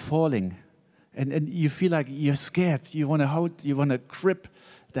you, I'm falling. And you feel like you're scared. You want to grip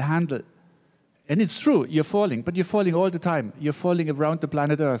the handle. And it's true, you're falling, but you're falling all the time. You're falling around the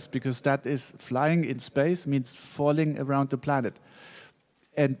planet Earth, because that is flying in space means falling around the planet.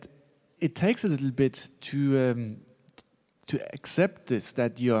 And it takes a little bit to accept this,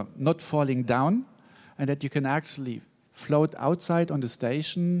 that you're not falling down, and that you can actually float outside on the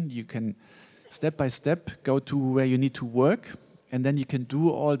station. You can, step by step, go to where you need to work, and then you can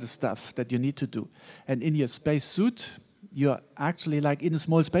do all the stuff that you need to do. And in your space suit, you're actually like in a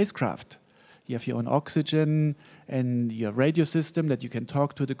small spacecraft. You have your own oxygen and your radio system that you can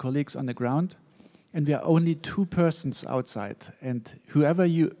talk to the colleagues on the ground. And we are only 2 persons outside. And whoever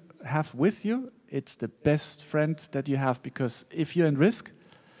you have with you, it's the best friend that you have, because if you're in risk,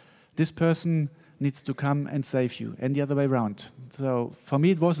 this person needs to come and save you, and the other way around. So for me,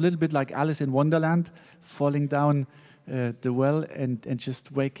 it was a little bit like Alice in Wonderland, falling down the well and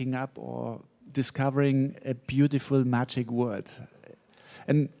just waking up or discovering a beautiful magic world.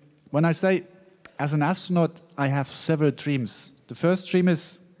 And when I say, as an astronaut, I have several dreams. The first dream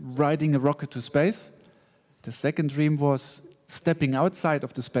is riding a rocket to space. The second dream was stepping outside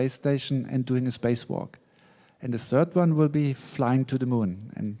of the space station and doing a spacewalk. And the third one will be flying to the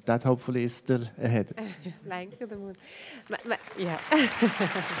moon, and that hopefully is still ahead. Flying to the moon. Yeah.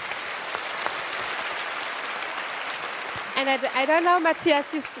 And I don't know,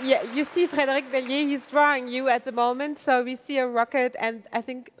 Matthias, you see Frédéric Bierry, he's drawing you at the moment, so we see a rocket and I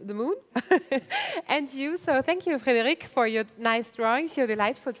think the moon, and you. So thank you, Frédéric, for your nice drawings, your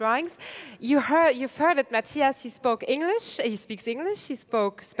delightful drawings. You've heard that Matthias, he spoke English, he speaks English, he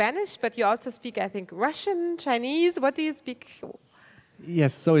spoke Spanish, but you also speak, I think, Russian, Chinese. What do you speak?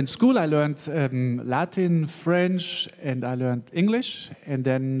 Yes, so in school I learned Latin, French, and I learned English. And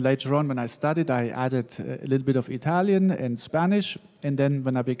then later on when I studied, I added a little bit of Italian and Spanish. And then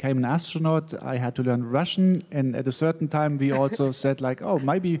when I became an astronaut, I had to learn Russian. And at a certain time, we also said like, oh,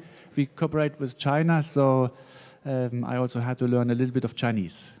 maybe we cooperate with China. So I also had to learn a little bit of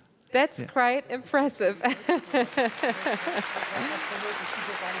Chinese. That's quite impressive.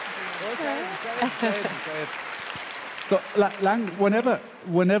 So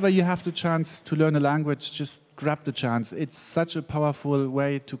whenever you have the chance to learn a language, just grab the chance. It's such a powerful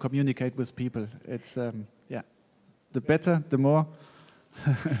way to communicate with people. It's, the better, the more.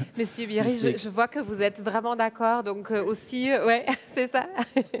 Monsieur Bierry, je vois que vous êtes vraiment d'accord, donc aussi, ouais, c'est ça.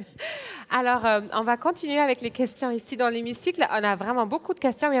 Alors, on va continuer avec les questions ici dans l'hémicycle. On a vraiment beaucoup de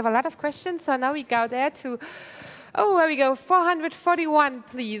questions. We have a lot of questions, so now we go there to... Oh, there we go. 441,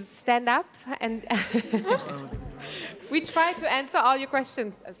 please stand up. And we try to answer all your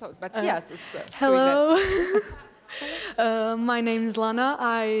questions. So Matthias is hello. My name is Lana.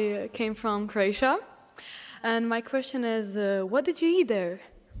 I came from Croatia. And my question is, what did you eat there?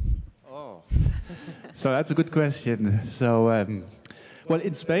 Oh. So that's a good question. So, well,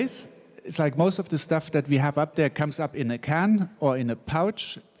 in space, it's like most of the stuff that we have up there comes up in a can or in a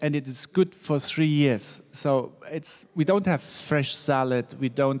pouch, and it is good for 3 years. So we don't have fresh salad. We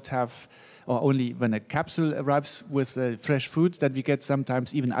don't have, or only when a capsule arrives with fresh food, then we get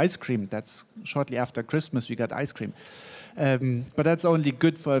sometimes even ice cream. That's shortly after Christmas we got ice cream. But that's only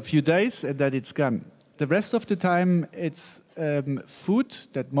good for a few days, and then it's gone. The rest of the time, it's food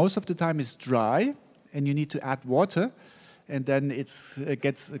that most of the time is dry, and you need to add water, and then it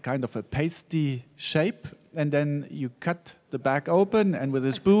gets a kind of a pasty shape, and then you cut the bag open, and with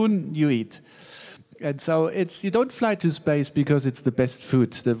a spoon, you eat. And so you don't fly to space because it's the best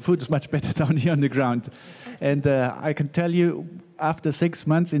food. The food is much better down here on the ground. And I can tell you, after 6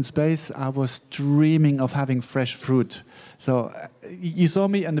 months in space, I was dreaming of having fresh fruit. So you saw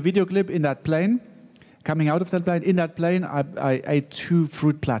me in the video clip in that plane. Coming out of that plane, in that plane, I ate 2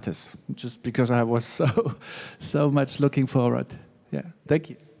 fruit platters, just because I was so much looking forward. Yeah,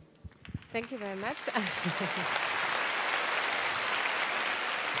 thank you. Thank you very much.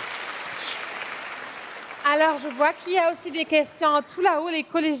 Alors, je vois qu'il y a aussi des questions tout là-haut, les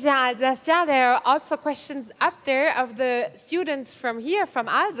collégiens alsaciens. There are also questions up there of the students from here, from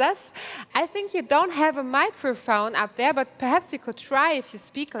Alsace. I think you don't have a microphone up there, but perhaps you could try if you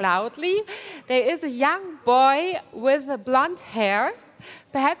speak loudly. There is a young boy with blonde hair.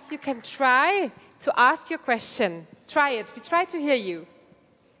 Perhaps you can try to ask your question. Try it. We try to hear you.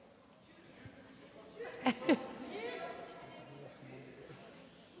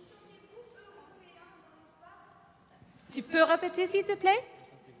 Tu peux répéter, s'il te plaît?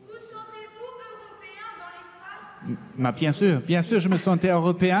 Vous sentez-vous européen dans l'espace? Bien sûr, je me sentais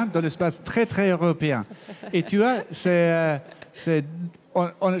européen dans l'espace, très, très européen. Et tu vois,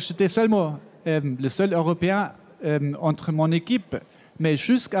 j'étais seulement le seul européen entre mon équipe, mais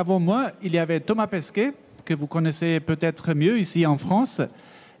jusqu'avant moi, il y avait Thomas Pesquet, que vous connaissez peut-être mieux ici en France.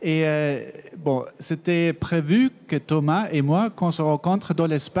 Et bon, c'était prévu que Thomas et moi, qu'on se rencontre dans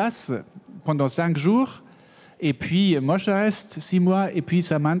l'espace pendant 5 jours. Et puis, moi, je reste 6 mois. Et puis,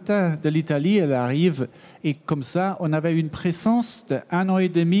 Samantha de l'Italie, elle arrive. Et comme ça, on avait une présence de 1 an et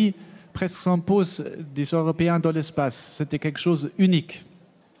demi, presque sans pause, des Européens dans l'espace. C'était quelque chose d'unique.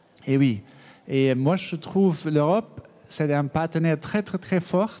 Et oui. Et moi, je trouve l'Europe, c'est un partenaire très, très, très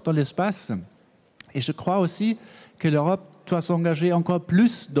fort dans l'espace. Et je crois aussi que l'Europe doit s'engager encore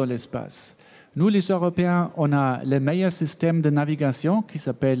plus dans l'espace. Nous, les Européens, on a le meilleur système de navigation qui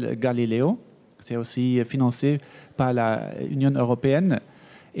s'appelle Galileo. C'est aussi financé par l'Union européenne.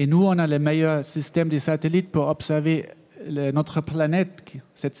 Et nous, on a le meilleur système des satellites pour observer notre planète.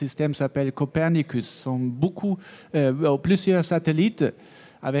 Ce système s'appelle Copernicus. Ce sont plusieurs satellites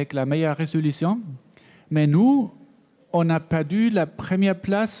avec la meilleure résolution. Mais nous, on a perdu la première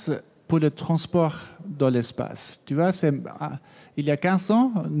place pour le transport dans l'espace. Tu vois, il y a 15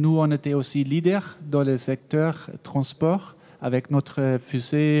 ans, nous, on était aussi leaders dans le secteur transport avec notre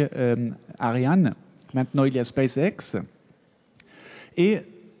fusée Ariane. Maintenant, il y a SpaceX. Et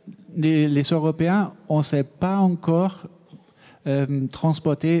les Européens, on ne sait pas encore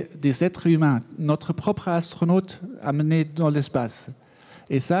transporter des êtres humains. Notre propre astronaute amené dans l'espace.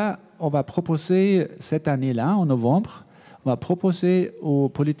 Et ça, on va proposer cette année-là, en novembre, on va proposer aux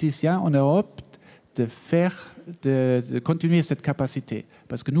politiciens en Europe de continuer cette capacité.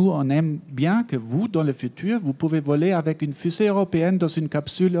 Parce que nous, on aime bien que vous, dans le futur, vous pouvez voler avec une fusée européenne dans une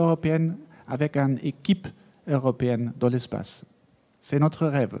capsule européenne, avec une équipe européenne dans l'espace. C'est notre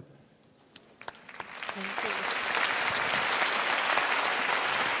rêve.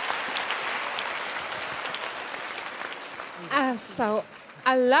 So,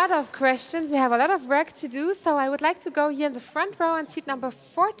 a lot of questions. We have a lot of work to do. So I would like to go here in the front row and seat number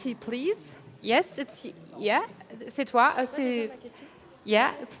 40, please. Yes, c'est toi.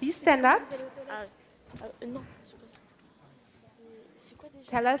 Yeah, please stand up. Non, c'est pas ça. C'est quoi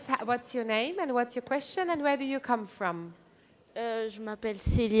déjà? Tell us what's your name and what's your question and where do you come from? Je m'appelle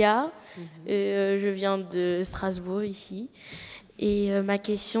Célia, je viens de Strasbourg ici. Et ma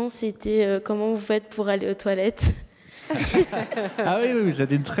question, c'était comment vous faites pour aller aux toilettes? Ah oui,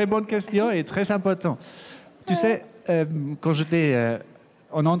 c'est une très bonne question et très importante. Tu sais, quand j'étais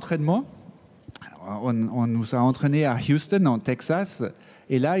en entraînement, on nous a entraînés à Houston, en Texas,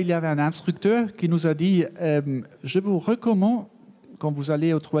 et là, il y avait un instructeur qui nous a dit je vous recommande, quand vous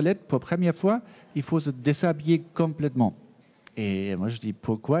allez aux toilettes pour la première fois, il faut se déshabiller complètement. Et moi, je dis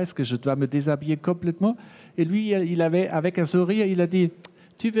pourquoi est-ce que je dois me déshabiller complètement? Et lui, il avait, avec un sourire, il a dit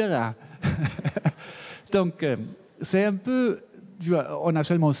tu verras. Donc, c'est un peu... Tu vois, on a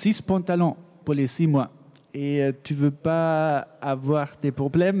seulement 6 pantalons pour les 6 mois. Et tu ne veux pas avoir des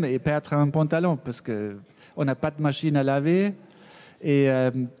problèmes et perdre un pantalon parce qu'on n'a pas de machine à laver et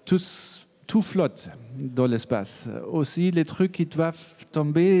tout flotte dans l'espace. Aussi, les trucs qui doivent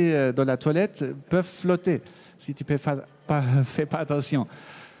tomber dans la toilette peuvent flotter si tu ne fais pas attention.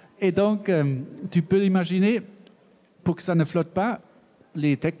 Et donc, tu peux imaginer, pour que ça ne flotte pas,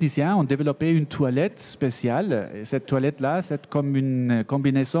 les techniciens ont développé une toilette spéciale. Et cette toilette-là, c'est comme une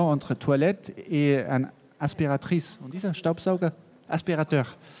combinaison entre toilette et un aspiratrice. On dit ça, Staubsauger,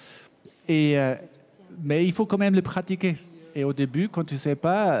 aspirateur. Mais il faut quand même le pratiquer. Et au début, quand tu ne sais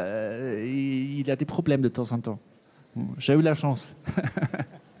pas, il y a des problèmes de temps en temps. J'ai eu la chance.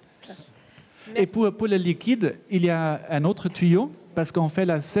 Et pour le liquide, il y a un autre tuyau, parce qu'on fait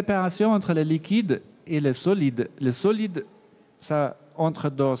la séparation entre le liquide et le solide. Le solide, ça entre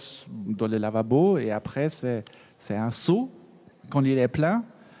dans le lavabo, et après, c'est un seau. Quand il est plein,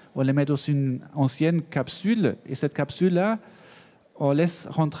 on le met dans une ancienne capsule, et cette capsule-là, on laisse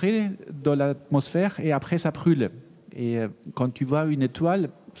rentrer dans l'atmosphère, et après, ça brûle. Et quand tu vois une étoile,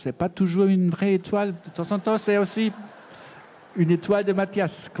 ce n'est pas toujours une vraie étoile. De temps en temps, c'est aussi une étoile de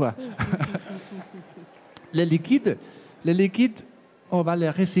Mathias, quoi. Le liquide, on va le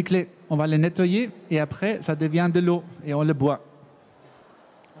recycler, on va le nettoyer, et après, ça devient de l'eau, et on le boit.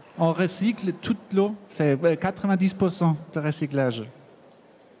 On recycle toute l'eau, c'est 90% de recyclage.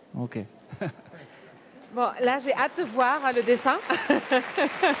 OK. Bon, là, j'ai hâte de voir le dessin.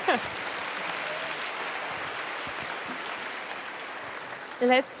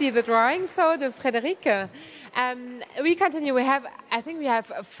 Let's see the drawing. So, de Frédéric. We continue. I think we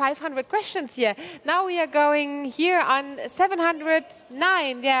have 500 questions here. Now we are going here on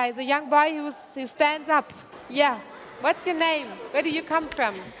 709. Yeah, the young boy who stands up. Yeah. What's your name? Where do you come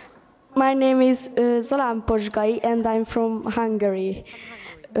from? My name is Zolan Pozsgai, and I'm from Hungary.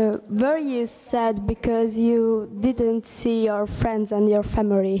 Were you sad because you didn't see your friends and your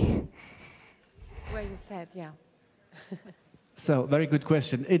family? Were you sad? Yeah. So, very good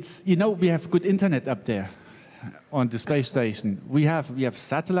question. It's, you know, we have good internet up there on the space station. We have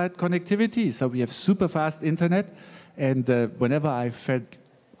satellite connectivity, so we have super fast internet. And whenever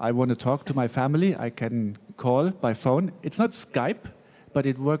I want to talk to my family, I can call by phone. It's not Skype, but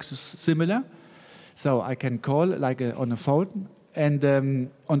it works similar. So I can call like on a phone. And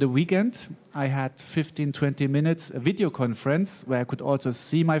on the weekend, I had 15, 20 minutes a video conference where I could also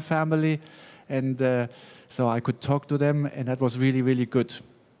see my family. And so I could talk to them, and that was really, really good.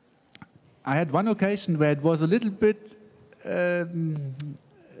 I had one occasion where it was a little bit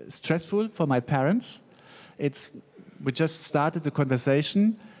stressful for my parents. We just started the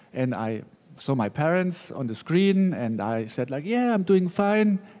conversation, and I saw my parents on the screen, and I said like, yeah, I'm doing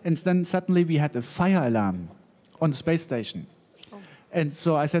fine. And then suddenly we had a fire alarm on the space station. Oh. And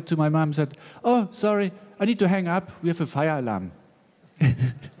so I said to my mom, oh, sorry, I need to hang up. We have a fire alarm.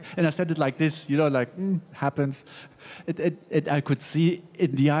 And I said it like this, you know, like, happens. I could see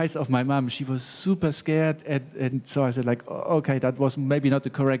in the eyes of my mom, she was super scared. And so I said, like, okay, that was maybe not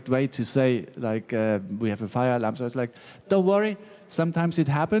the correct way to say, like, we have a fire alarm. So I was like, don't worry, sometimes it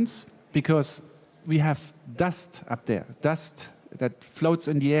happens because we have dust up there, dust that floats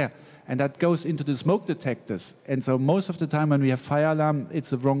in the air. And that goes into the smoke detectors. And so most of the time when we have fire alarm, it's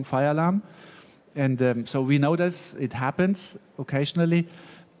the wrong fire alarm. And so we know this, it happens occasionally,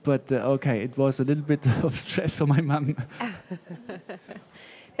 but okay, it was a little bit of stress for my mum.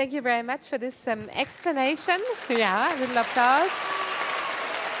 Thank you very much for this explanation. Yeah, a little applause.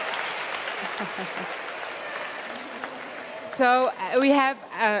 So we have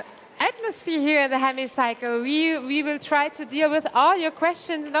atmosphere here in the hemicycle. We will try to deal with all your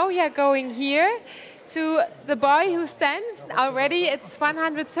questions. Now we are going here to the boy who stands already. It's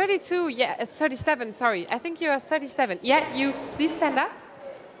 132, yeah, 37, sorry. I think you're 37. Yeah, you please stand up.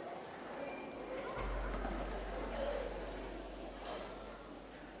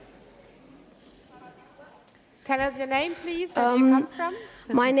 Tell us your name, please, where do you come from?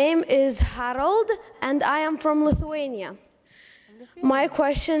 My name is Harold, and I am from Lithuania. My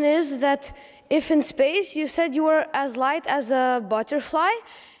question is that if in space you said you were as light as a butterfly,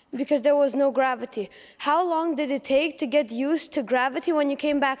 because there was no gravity. How long did it take to get used to gravity when you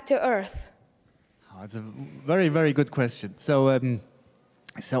came back to Earth? Oh, it's a very, very good question. So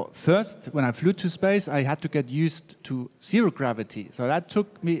first, when I flew to space, I had to get used to zero gravity. So that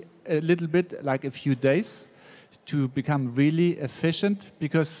took me a little bit, like a few days, to become really efficient,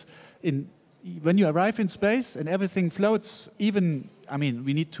 because when you arrive in space and everything floats, even, I mean,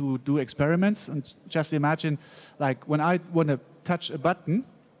 we need to do experiments, and just imagine, like, when I want to touch a button,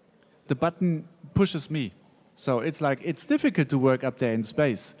 the button pushes me. So it's like, it's difficult to work up there in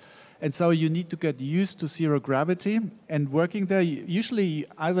space. And so you need to get used to zero gravity. And working there, usually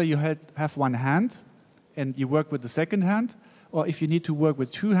either you have one hand and you work with the second hand, or if you need to work with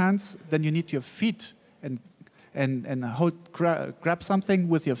two hands, then you need your feet and grab something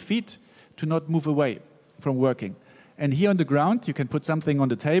with your feet to not move away from working. And here on the ground, you can put something on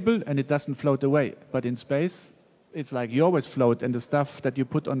the table and it doesn't float away. But in space, it's like you always float, and the stuff that you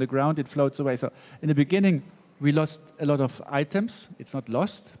put on the ground, it floats away. So in the beginning, we lost a lot of items. It's not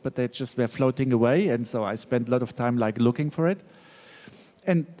lost, but they just were floating away. And so I spent a lot of time like looking for it.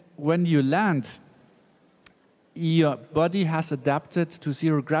 And when you land, your body has adapted to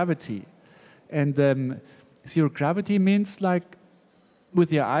zero gravity. And zero gravity means like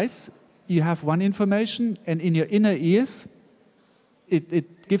with your eyes, you have one information, and in your inner ears,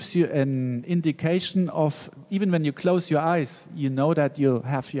 it gives you an indication of, even when you close your eyes, you know that you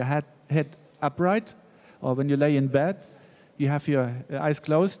have your head upright, or when you lay in bed, you have your eyes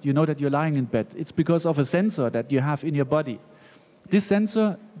closed, you know that you're lying in bed. It's because of a sensor that you have in your body. This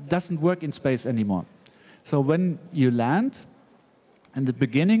sensor doesn't work in space anymore. So when you land, in the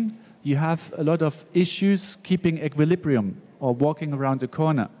beginning, you have a lot of issues keeping equilibrium or walking around the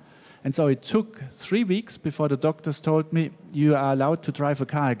corner. And so it took 3 weeks before the doctors told me, you are allowed to drive a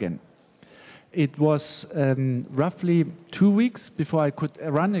car again. It was roughly 2 weeks before I could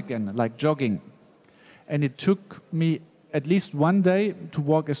run again, like jogging. And it took me at least 1 day to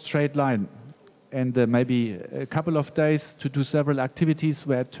walk a straight line, and maybe a couple of days to do several activities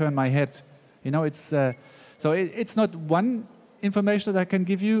where I turn my head. You know, it's not one information that I can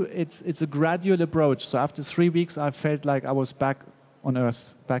give you, it's a gradual approach. So after 3 weeks, I felt like I was back on Earth,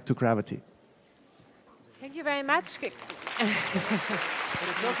 back to gravity. Thank you very much.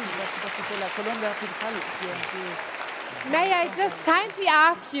 May I just kindly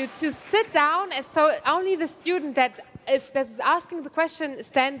ask you to sit down, so only the student that is asking the question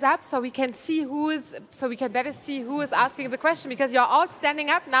stands up, so we can better see who is asking the question, because you're all standing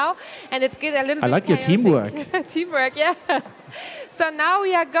up now, and it's getting a little bit I like your teamwork. Teamwork, yeah. So now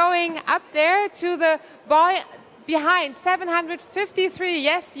we are going up there to the boy behind, 753.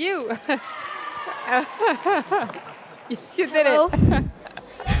 Yes, you. Yes, you did it.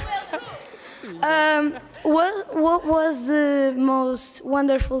 What was the most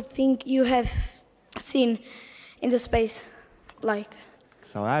wonderful thing you have seen in the space, like?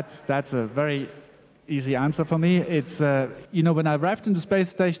 So that's a very easy answer for me. It's when I arrived in the space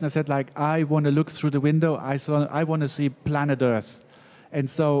station, I said like, I want to look through the window. I want to see planet Earth. And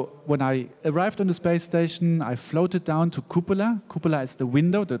so when I arrived on the space station, I floated down to Cupola. Cupola is the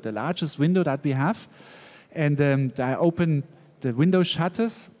window, the largest window that we have. And I opened the window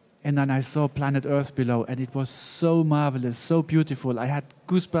shutters, and then I saw planet Earth below, and it was so marvelous, so beautiful. I had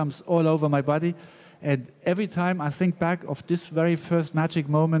goosebumps all over my body. And every time I think back of this very first magic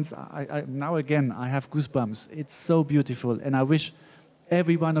moments, now again, I have goosebumps. It's so beautiful. And I wish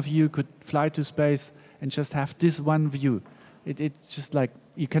every one of you could fly to space and just have this one view. It's just like,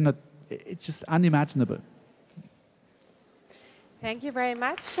 it's just unimaginable. Thank you very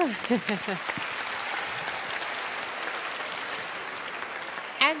much.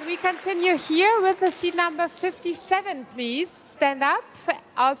 And we continue here with the seat number 57, please. Stand up.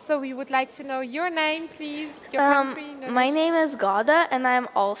 Also, we would like to know your name, please. Your country. My name is Gada, and I'm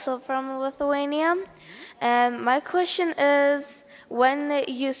also from Lithuania. And my question is, when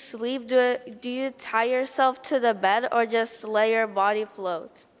you sleep, do you tie yourself to the bed or just let your body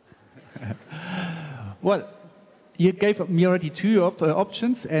float? Well, you gave me already two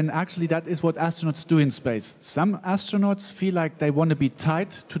options, and actually that is what astronauts do in space. Some astronauts feel like they want to be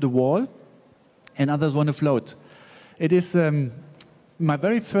tied to the wall, and others want to float. It is my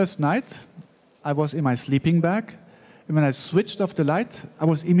very first night, I was in my sleeping bag, and when I switched off the light, I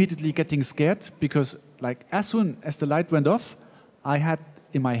was immediately getting scared, because like as soon as the light went off, I had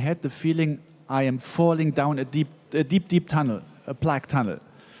in my head the feeling I am falling down a deep tunnel, a black tunnel.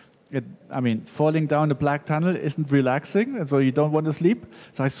 Falling down a black tunnel isn't relaxing, and so you don't want to sleep.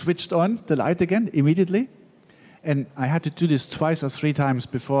 So I switched on the light again immediately, and I had to do this twice or three times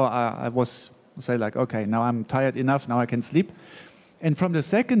before I was say like, okay, now I'm tired enough, now I can sleep. And from the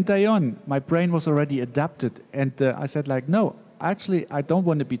second day on, my brain was already adapted, and I said like, no, actually I don't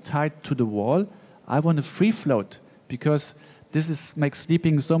want to be tied to the wall. I want to free float, because this makes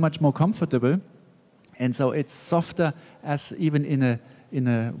sleeping so much more comfortable, and so it's softer as even in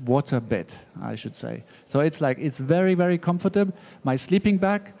a water bed, I should say. So it's very, very comfortable. My sleeping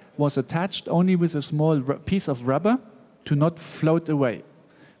bag was attached only with a small piece of rubber to not float away.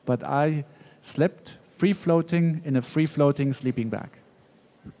 But I slept free floating in a free floating sleeping bag.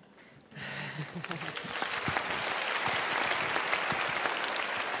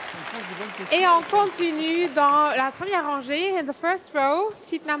 Et on continue dans la première rangée, in the first row,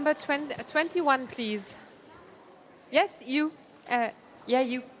 seat number 21, please. Yes, you. Yeah,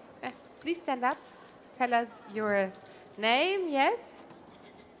 you. Please stand up. Tell us your name, yes.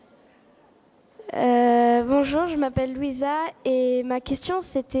 Bonjour, je m'appelle Louisa et ma question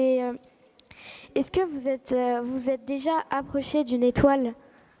c'était est-ce que vous êtes déjà approché d'une étoile?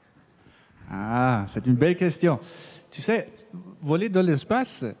 Ah, c'est une belle question. Tu sais, voler dans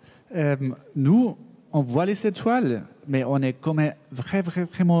l'espace, nous, on voit les étoiles, mais on est quand même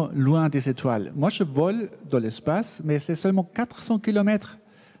vraiment loin des étoiles. Moi, je vole dans l'espace, mais c'est seulement 400 km.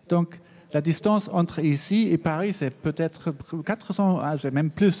 Donc, la distance entre ici et Paris, c'est peut-être 400, c'est même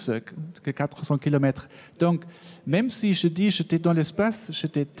plus que 400 km. Donc, même si je dis j'étais dans l'espace,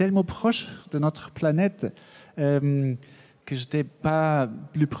 j'étais tellement proche de notre planète que je n'étais pas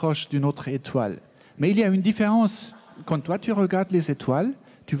plus proche d'une autre étoile. Mais il y a une différence. Quand toi, tu regardes les étoiles,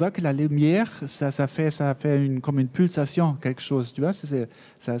 tu vois que la lumière, ça fait comme une pulsation, quelque chose. Tu vois,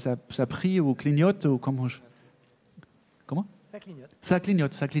 ça brille ou clignote ou comment Ça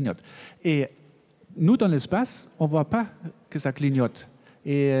clignote. Ça clignote. Et nous, dans l'espace, on ne voit pas que ça clignote.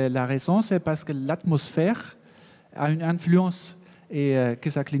 Et la raison, c'est parce que l'atmosphère a une influence. Et que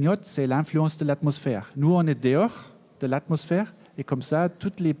ça clignote, c'est l'influence de l'atmosphère. Nous, on est dehors de l'atmosphère. Et comme ça,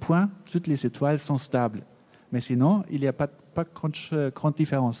 tous les points, toutes les étoiles sont stables. Mais sinon, il n'y a pas grande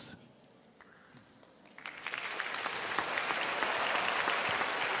différence.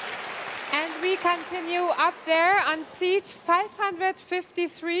 We continue up there on seat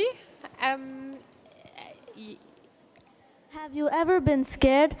 553. Have you ever been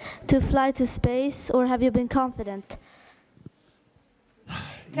scared to fly to space or have you been confident?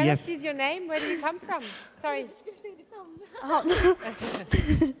 Tell us please your name, where do you come from? Sorry.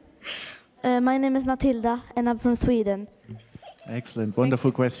 My name is Matilda and I'm from Sweden. Excellent,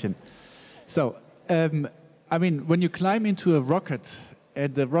 wonderful question. So, I mean, when you climb into a rocket,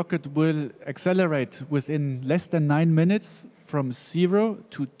 and the rocket will accelerate within less than 9 minutes from 0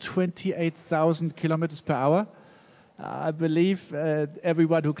 to 28,000 kilometers per hour. I believe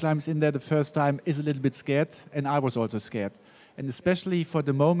everyone who climbs in there the first time is a little bit scared, and I was also scared. And especially for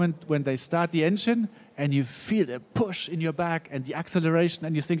the moment when they start the engine and you feel the push in your back and the acceleration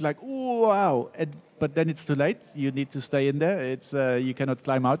and you think like, oh, wow, but then it's too late. You need to stay in there. You cannot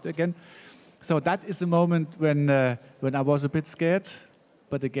climb out again. So that is the moment when I was a bit scared.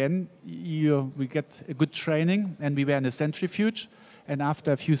 But again, we get a good training, and we were in a centrifuge. And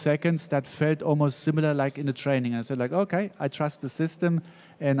after a few seconds, that felt almost similar like in the training. I said, like, okay, I trust the system,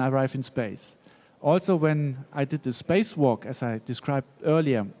 and I arrive in space. Also, when I did the spacewalk, as I described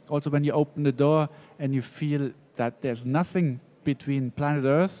earlier, also when you open the door and you feel that there's nothing between planet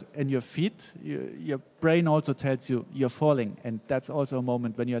Earth and your feet, your brain also tells you you're falling. And that's also a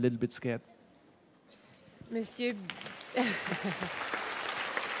moment when you're a little bit scared. Monsieur...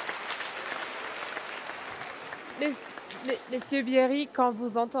 Monsieur Bierry, quand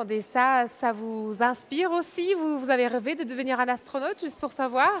vous entendez ça, ça vous inspire aussi? Vous avez rêvé de devenir un astronaute, juste pour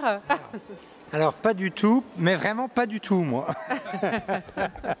savoir? Alors, pas du tout, mais vraiment pas du tout, moi.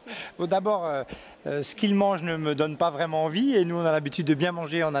 Bon, d'abord, ce qu'ils mangent ne me donne pas vraiment envie, et nous, on a l'habitude de bien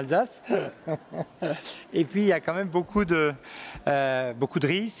manger en Alsace. Et puis, il y a quand même beaucoup de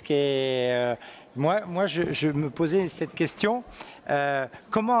risques, et moi je me posais cette question.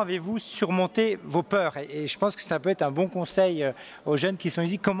 Comment avez-vous surmonté vos peurs? Et je pense que ça peut être un bon conseil aux jeunes qui sont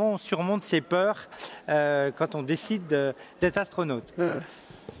ici. Comment on surmonte ses peurs quand on décide d'être astronaute?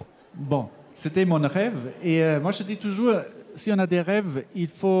 Bon, c'était mon rêve. Et moi, je dis toujours, si on a des rêves, il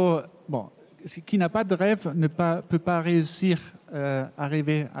faut... Bon, qui n'a pas de rêve ne peut pas réussir à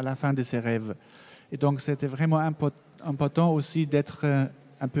arriver à la fin de ses rêves. Et donc, c'était vraiment important aussi d'être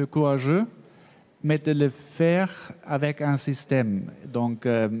un peu courageux, mais de le faire avec un système. Donc,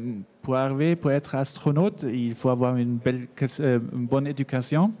 pour être astronaute, il faut avoir une bonne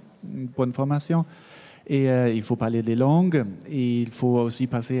éducation, une bonne formation, et il faut parler les langues, et il faut aussi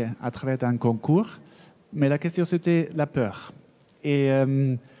passer à travers un concours. Mais la question, c'était la peur. Et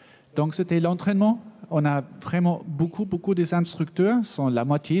donc, c'était l'entraînement. On a vraiment beaucoup des instructeurs. La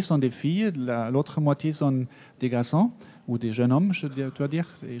moitié sont des filles, l'autre moitié sont des garçons, ou des jeunes hommes, je dois dire,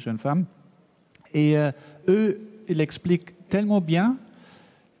 des jeunes femmes. Et eux, ils expliquent tellement bien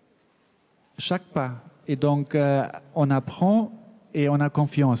chaque pas. Et donc, on apprend et on a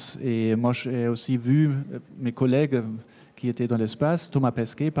confiance. Et moi, j'ai aussi vu mes collègues qui étaient dans l'espace, Thomas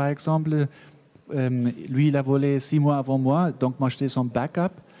Pesquet, par exemple. Lui, il a volé 6 mois avant moi, donc moi, j'étais son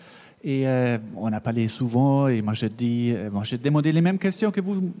backup. Et on a parlé souvent, et moi j'ai demandé les mêmes questions que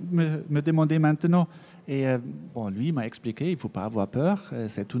vous me demandez maintenant. Et bon, lui m'a expliqué, il ne faut pas avoir peur,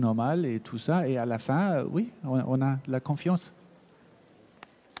 c'est tout normal et tout ça. Et à la fin, oui, on a de la confiance.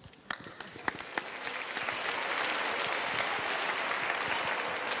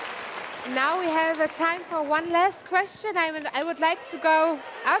 Now we have a time for one last question. I would like to go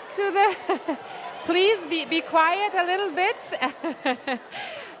up to the... Please be quiet a little bit.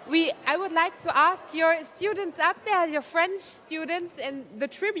 I would like to ask your students up there, your French students in the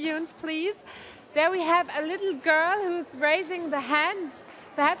tribunes, please. There we have a little girl who's raising the hand.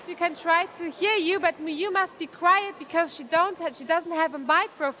 Perhaps we can try to hear you, but you must be quiet because she doesn't have a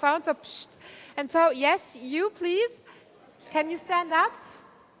microphone. So, psst. And so, yes, you please. Can you stand up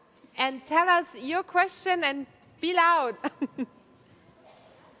and tell us your question and be loud?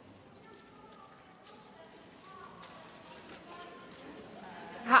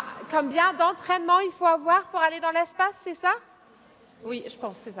 Combien d'entraînements il faut avoir pour aller dans l'espace, c'est ça? Oui, je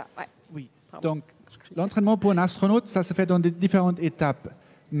pense que c'est ça. Ouais. Oui. Donc, l'entraînement pour un astronaute, ça se fait dans des différentes étapes.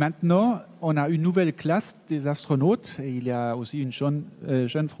 Maintenant, on a une nouvelle classe des astronautes. Et il y a aussi une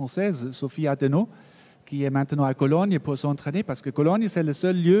jeune Française, Sophie Adenau, qui est maintenant à Cologne pour s'entraîner, parce que Cologne, c'est le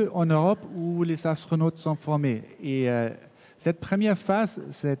seul lieu en Europe où les astronautes sont formés. Et cette première phase,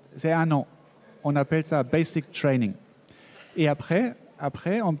 c'est 1 an. On appelle ça Basic Training. Et après,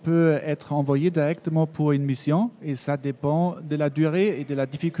 on peut être envoyé directement pour une mission et ça dépend de la durée et de la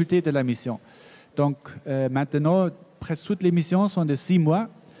difficulté de la mission. Donc maintenant, presque toutes les missions sont de 6 mois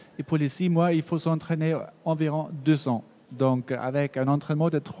et pour les 6 mois, il faut s'entraîner environ 200. Donc avec un entraînement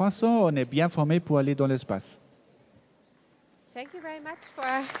de 300, on est bien formé pour aller dans l'espace. Thank you very much for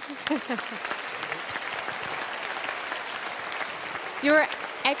your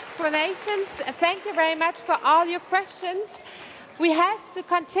explanations. Thank you very much for all your questions. We have to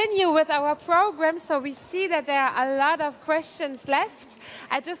continue with our program, so we see that there are a lot of questions left.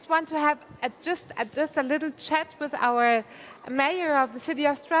 I just want to have just a little chat with our mayor of the city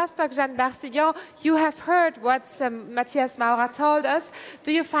of Strasbourg, Jeanne Barsignan. You have heard what Matthias Maurer told us.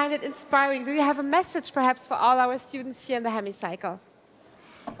 Do you find it inspiring? Do you have a message perhaps for all our students here in the hemicycle?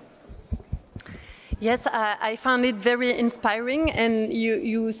 Yes, I found it very inspiring, and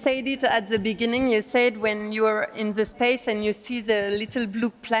you said it at the beginning. You said when you're in the space and you see the little blue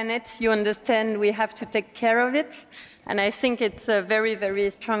planet, you understand we have to take care of it. And I think it's a very,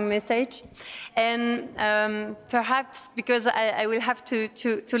 very strong message. And perhaps, because I will have to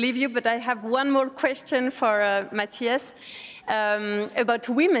leave you, but I have one more question for Matthias. About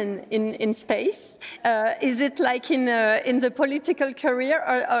women in space. Is it like in the political career,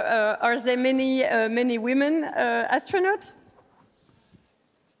 or are there many women astronauts?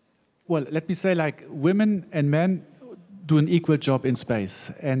 Well, let me say, like, women and men do an equal job in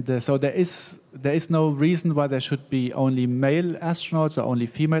space, and so there is no reason why there should be only male astronauts or only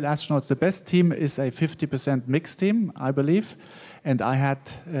female astronauts. The best team is a 50% mixed team, I believe. And I had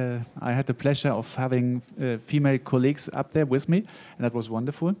the pleasure of having female colleagues up there with me, and that was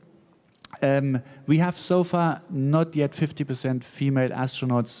wonderful. We have so far not yet 50% female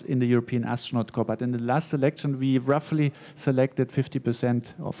astronauts in the European Astronaut Corps, but in the last selection we roughly selected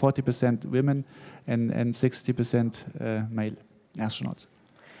 50% or 40% women and 60% male astronauts.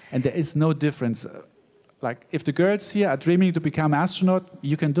 And there is no difference. Like, if the girls here are dreaming to become astronaut,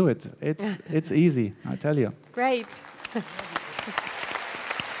 you can do it. It's easy, I tell you. Great.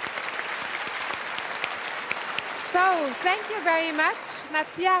 So, thank you very much,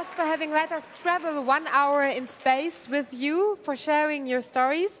 Matthias, for having let us travel 1 hour in space with you, for sharing your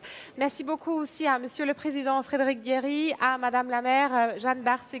stories. Merci beaucoup aussi à Monsieur le Président Frédéric Bierry, à Madame la Maire Jeanne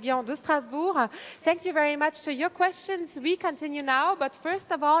Barsignan de Strasbourg. Thank you very much to your questions. We continue now, but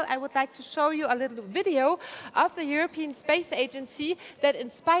first of all, I would like to show you a little video of the European Space Agency that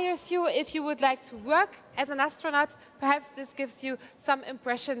inspires you if you would like to work as an astronaut. Perhaps this gives you some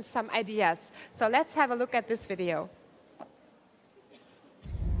impressions, some ideas. So let's have a look at this video.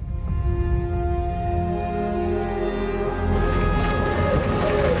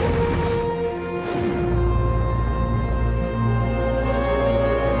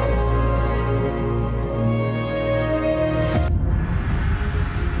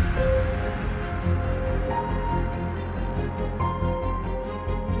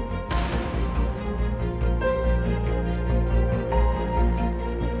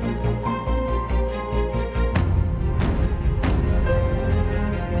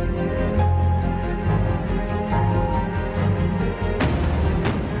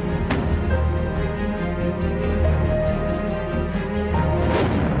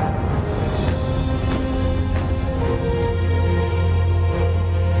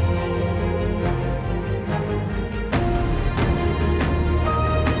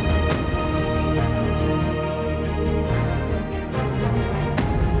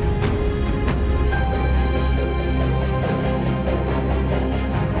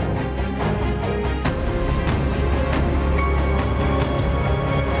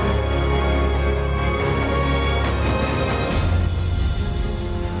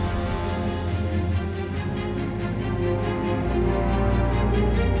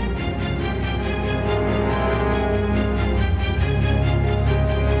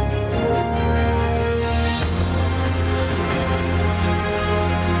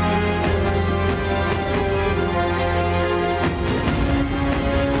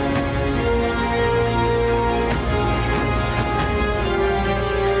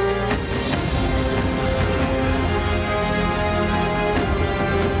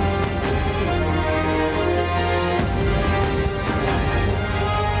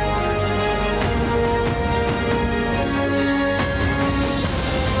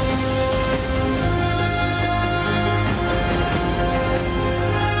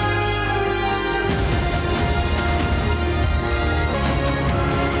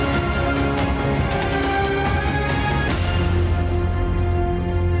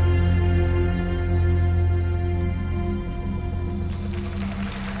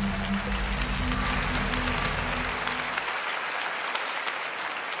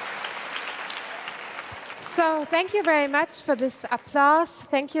 So thank you very much for this applause.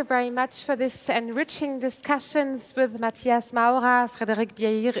 Thank you very much for this enriching discussions with Matthias Maurer, Frédéric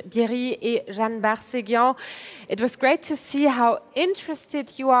Bierry et Jeanne Barseguian. It was great to see how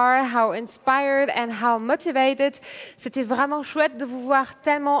interested you are, how inspired and how motivated. C'était vraiment chouette de vous voir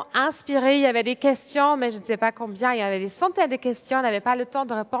tellement inspiré. Il y avait des questions, mais je ne sais pas combien. Il y avait des centaines de questions. On n'avait pas le temps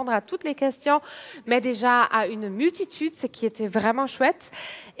de répondre à toutes les questions, mais déjà à une multitude, ce qui était vraiment chouette.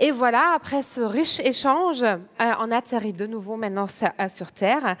 Et voilà, après ce riche échange, on atterrit de nouveau maintenant sur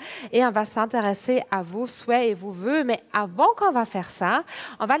Terre et on va s'intéresser à vos souhaits et vos vœux. Mais avant qu'on va faire ça,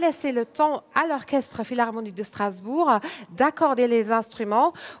 on va laisser le temps à l'Orchestre philharmonique de Strasbourg d'accorder les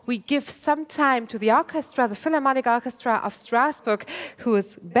instruments. We give some time to the orchestra, the Philharmonic Orchestra of Strasbourg, who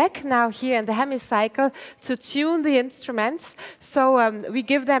is back now here in the hemicycle, to tune the instruments. So we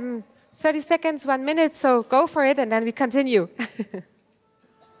give them 30 seconds, 1 minute, so go for it and then we continue.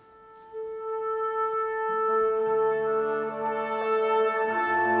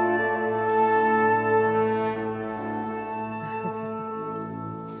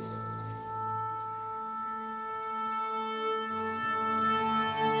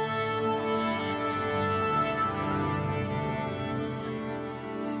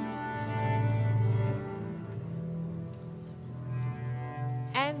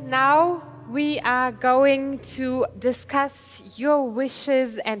 Now we are going to discuss your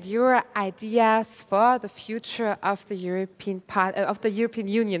wishes and your ideas for the future of the European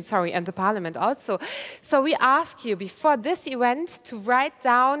Union, and the Parliament also. So we ask you before this event to write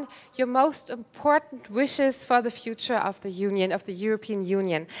down your most important wishes for the future of the Union, of the European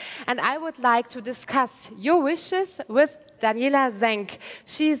Union. And I would like to discuss your wishes with Daniela Zenk.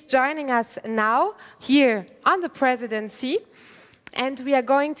 She is joining us now here on the presidency. And we are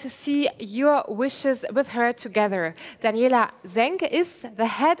going to see your wishes with her together. Daniela Zenk is the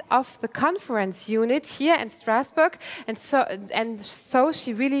head of the conference unit here in Strasbourg, and so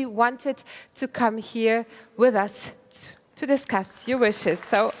she really wanted to come here with us to discuss your wishes.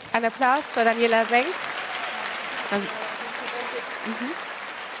 So an applause for Daniela Zenk.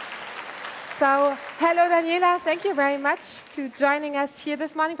 So, hello Daniela, thank you very much for joining us here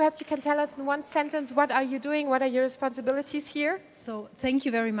this morning. Perhaps you can tell us in one sentence, what are you doing, what are your responsibilities here? So, thank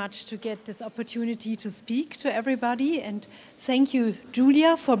you very much to get this opportunity to speak to everybody, and thank you,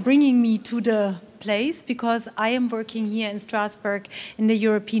 Julia, for bringing me to the place, because I am working here in Strasbourg in the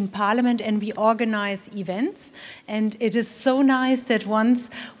European Parliament and we organize events, and it is so nice that once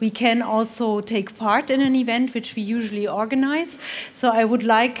we can also take part in an event which we usually organize. So I would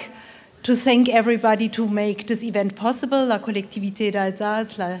like to thank everybody to make this event possible, la Collectivité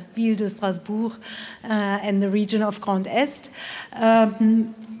d'Alsace, la Ville de Strasbourg, and the region of Grand Est.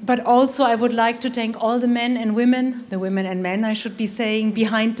 But also I would like to thank all the men and women, the women and men I should be saying,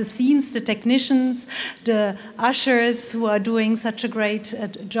 behind the scenes, the technicians, the ushers who are doing such a great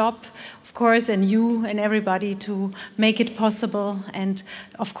job, of course, and you and everybody to make it possible, and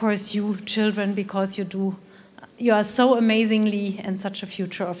of course you children, because you are so amazingly in such a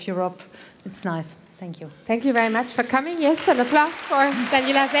future of Europe. It's nice. Thank you. Thank you very much for coming. Yes, an applause for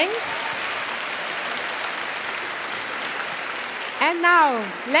Daniela Zenk. And now,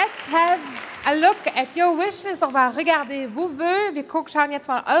 let's have a look at your wishes. On va regarder vos vœux. Wir schauen jetzt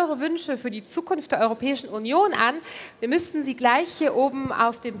mal eure Wünsche für die Zukunft der Europäischen Union an. Wir müssten sie gleich hier oben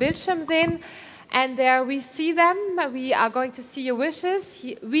auf dem Bildschirm sehen. And there we see them. We are going to see your wishes.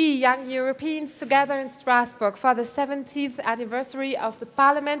 We, young Europeans, together in Strasbourg for the 70th anniversary of the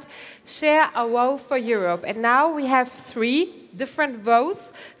Parliament, share a vow for Europe. And now we have 3 different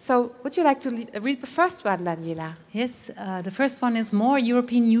vows. So would you like to read the first one, Daniela? Yes, the first one is more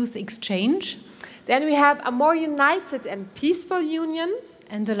European youth exchange. Then we have a more united and peaceful union.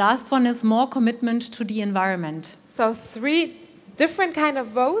 And the last one is more commitment to the environment. So 3 different kind of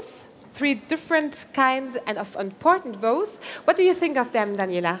vows. 3 different kinds of important vows. What do you think of them,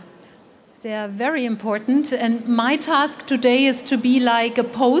 Daniela? They are very important, and my task today is to be like a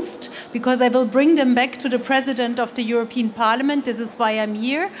post, because I will bring them back to the President of the European Parliament. This is why I'm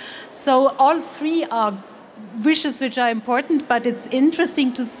here. So all 3 are wishes which are important, but it's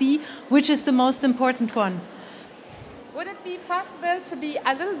interesting to see which is the most important one. Would it be possible to be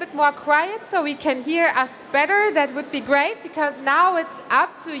a little bit more quiet so we can hear us better? That would be great, because now it's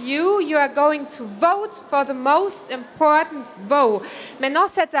up to you. You are going to vote for the most important vote. Maintenant,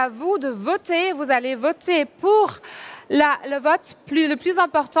 c'est à vous de voter. Vous allez voter pour Le vote le plus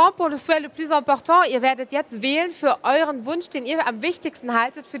important, pour le souhait le plus important, ihr werdet jetzt wählen für euren Wunsch, den ihr am wichtigsten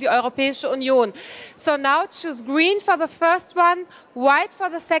haltet für die Europäische Union. So now choose green for the first one, white for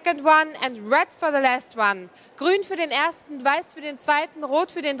the second one and red for the last one. Grün für den ersten, weiß für den zweiten,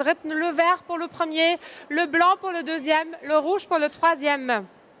 rot für den dritten, le vert pour le premier, le blanc pour le deuxième, le rouge pour le troisième.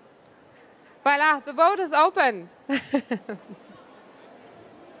 Voilà, the vote is open.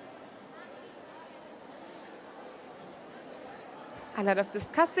 A lot of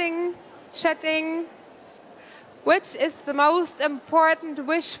discussing, chatting. Which is the most important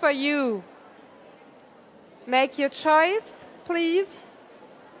wish for you? Make your choice, please.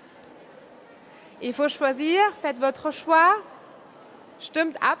 Il faut choisir, faites votre choix.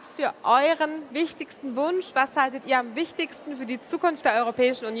 Stimmt ab für euren wichtigsten Wunsch. Was haltet ihr am wichtigsten für die Zukunft der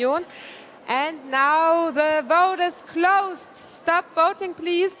Europäischen Union? And now the vote is closed. Stop voting,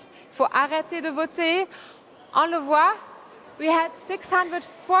 please. Il faut arrêter de voter. On le voit. We had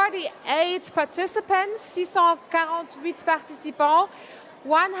 648 participants, 648 participants.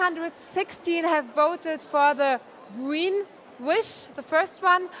 116 have voted for the green wish, the first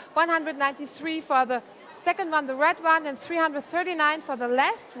one, 193 for the second one, the red one, and 339 for the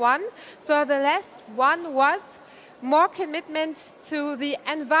last one. So the last one was more commitment to the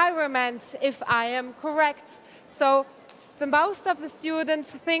environment, if I am correct. So the most of the students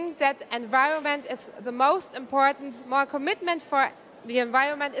think that environment is the most important, more commitment for the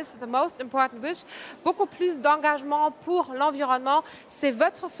environment is the most important wish. Beaucoup plus d'engagement pour l'environnement, c'est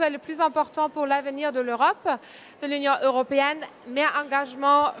votre souhait le plus important pour l'avenir de l'Europe, de l'Union européenne. Mehr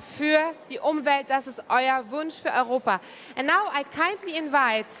Engagement für die Umwelt, das ist euer Wunsch für Europa. And now I kindly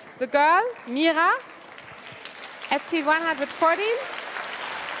invite the girl, Mira, at seat 114.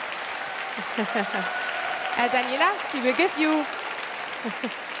 Daniela, she will give you.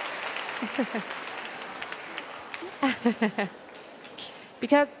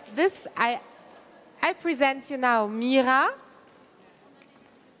 Because this, I present you now Mira.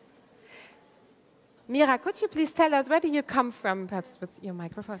 Mira, could you please tell us where do you come from, perhaps with your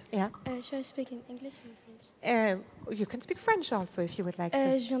microphone? Yeah. Should I speak in English or French? You can speak French also if you would like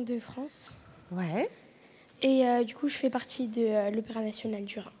to. Je viens de France. Ouais. Et du coup, je fais partie de l'Opéra national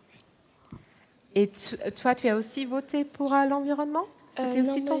du Rhin. Et toi, tu as aussi voté pour l'environnement? C'était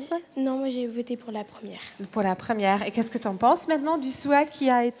aussi ton souhait? Non, moi j'ai voté pour la première. Pour la première. Et qu'est-ce que tu en penses maintenant du souhait qui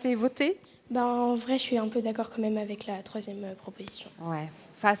a été voté? En vrai, je suis un peu d'accord quand même avec la troisième proposition. Ouais.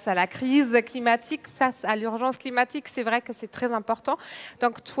 Face à la crise climatique, face à l'urgence climatique, c'est vrai que c'est très important.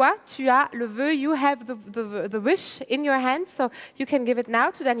 Donc toi, tu as le vœu, you have the wish in your hands, so you can give it now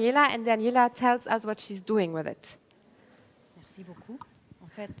to Daniela, and Daniela tells us what she's doing with it. Merci beaucoup.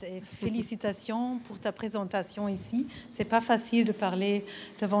 En fait, et félicitations pour ta présentation ici. C'est pas facile de parler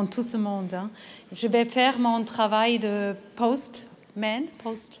devant tout ce monde. Hein. Je vais faire mon travail de postman,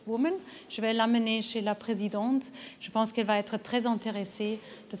 postwoman. Je vais l'amener chez la présidente. Je pense qu'elle va être très intéressée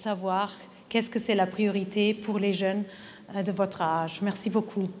de savoir qu'est-ce que c'est la priorité pour les jeunes de votre âge. Merci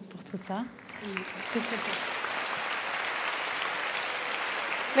beaucoup pour tout ça.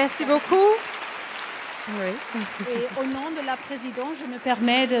 Merci beaucoup. Oui. Et au nom de la présidente, je me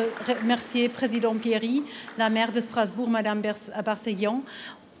permets de remercier Président Bierry, la maire de Strasbourg, Madame Barseillon,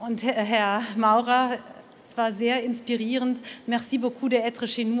 und Herr Maurer. Es war sehr inspirierend. Merci beaucoup d'être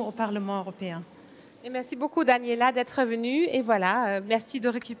chez nous au Parlement européen. Et merci beaucoup, Daniela, d'être venue. Et voilà, merci de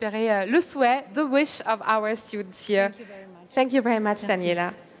récupérer le souhait, the wish of our students here. Thank you very much,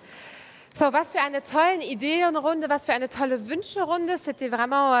 Daniela. So, was für eine tolle Ideenrunde, was für eine tolle Wünscherunde. C'était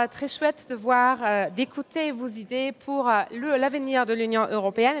vraiment très chouette de voir, d'écouter vos idées pour l'avenir de l'Union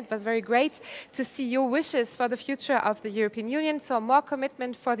européenne. It was very great to see your wishes for the future of the European Union. So, more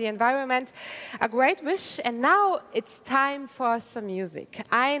commitment for the environment. A great wish. And now it's time for some music.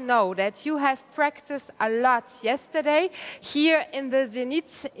 I know that you have practiced a lot yesterday here in the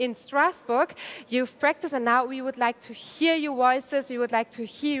Zenith in Strasbourg. You've practiced and now we would like to hear your voices. We would like to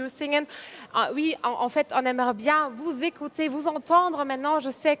hear you singing. Oui, en fait, on aimerait bien vous écouter, vous entendre maintenant. Je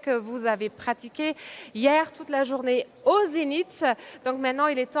sais que vous avez pratiqué hier toute la journée au Zénith. Donc maintenant,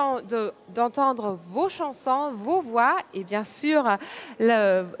 il est temps d'entendre vos chansons, vos voix et bien sûr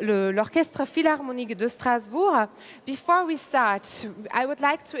l'orchestre philharmonique de Strasbourg. Before we start, I would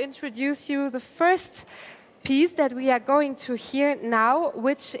like to introduce you the first piece that we are going to hear now,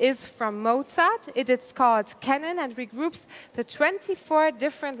 which is from Mozart. It is called Canon and regroups the 24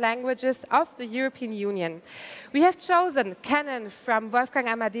 different languages of the European Union. We have chosen Canon from Wolfgang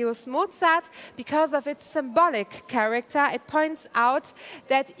Amadeus Mozart because of its symbolic character. It points out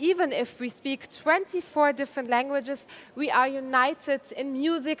that even if we speak 24 different languages, we are united in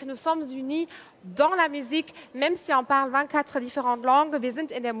music. Nous sommes unis dans la musique, même si on parle 24 différentes langues, wir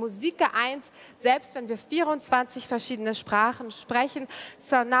sind in der Musik geeint, selbst wenn wir 24 verschiedene Sprachen sprechen.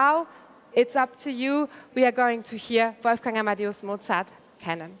 So now it's up to you. We are going to hear Wolfgang Amadeus Mozart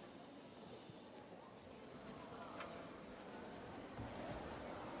kennen.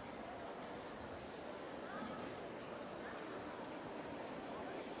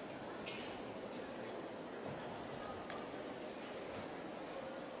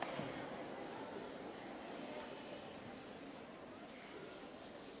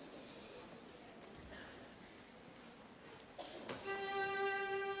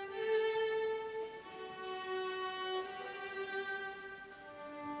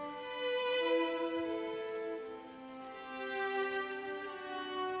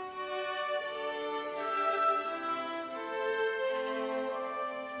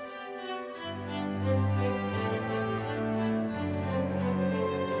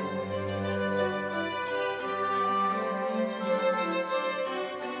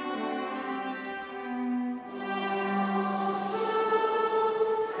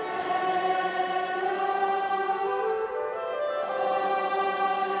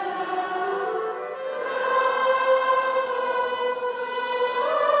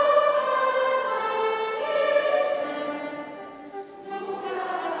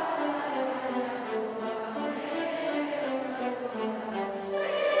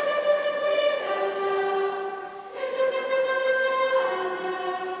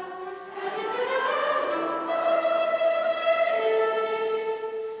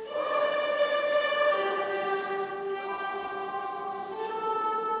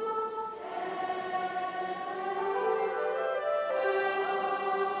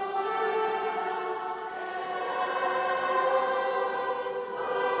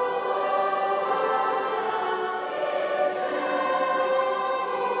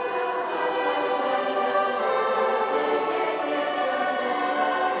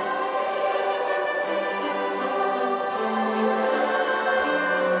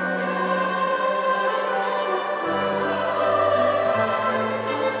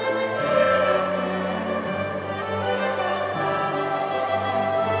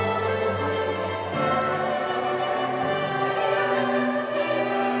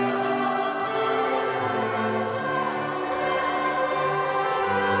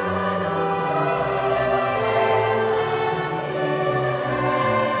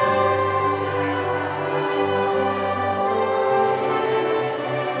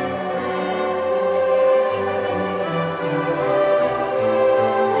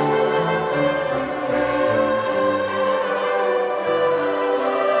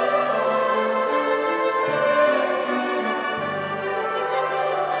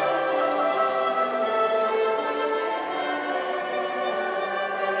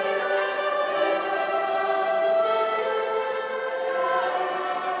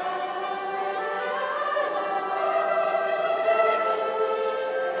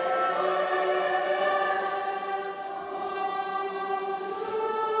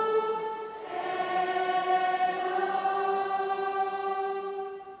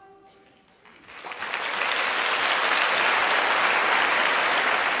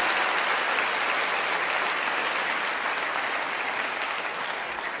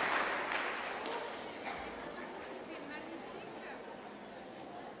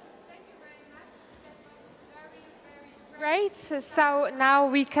 Great, so now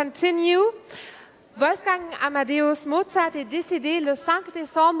we continue. Wolfgang Amadeus Mozart est décédé le 5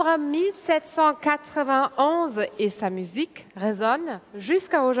 décembre 1791 et sa musique résonne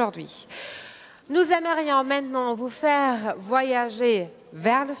jusqu'à aujourd'hui. Nous aimerions maintenant vous faire voyager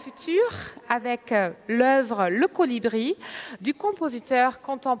vers le futur avec l'œuvre Le Colibri du compositeur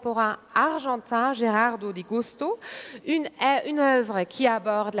contemporain argentin Gerardo Di Gusto, une œuvre qui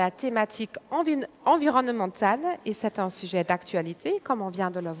aborde la thématique environnementale et c'est un sujet d'actualité, comme on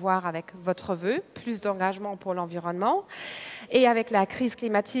vient de le voir avec votre vœu, plus d'engagement pour l'environnement et avec la crise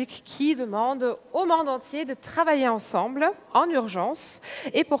climatique qui demande au monde entier de travailler ensemble en urgence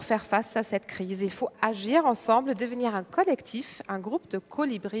et pour faire face à cette crise, il faut agir ensemble, devenir un collectif, un groupe de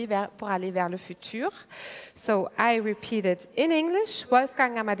colibri pour aller vers le futur. So I repeat it in English.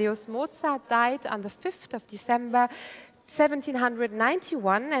 Wolfgang Amadeus Mozart died on the 5th of December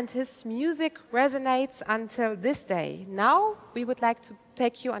 1791 and his music resonates until this day. Now we would like to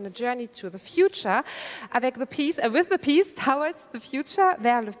take you on a journey to the future with the piece towards the future,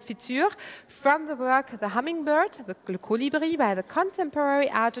 vers le futur, from the work The Hummingbird, Le Colibri by the contemporary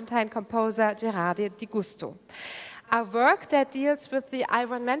Argentine composer Gerardo Di Gusto. a work that deals with the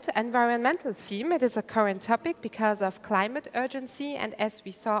environmental theme. It is a current topic because of climate urgency and as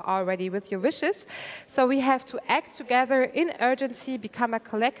we saw already with your wishes. So we have to act together in urgency, become a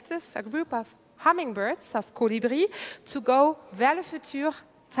collective, a group of hummingbirds, of colibri, to go vers le futur,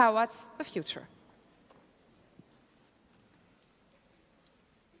 towards the future.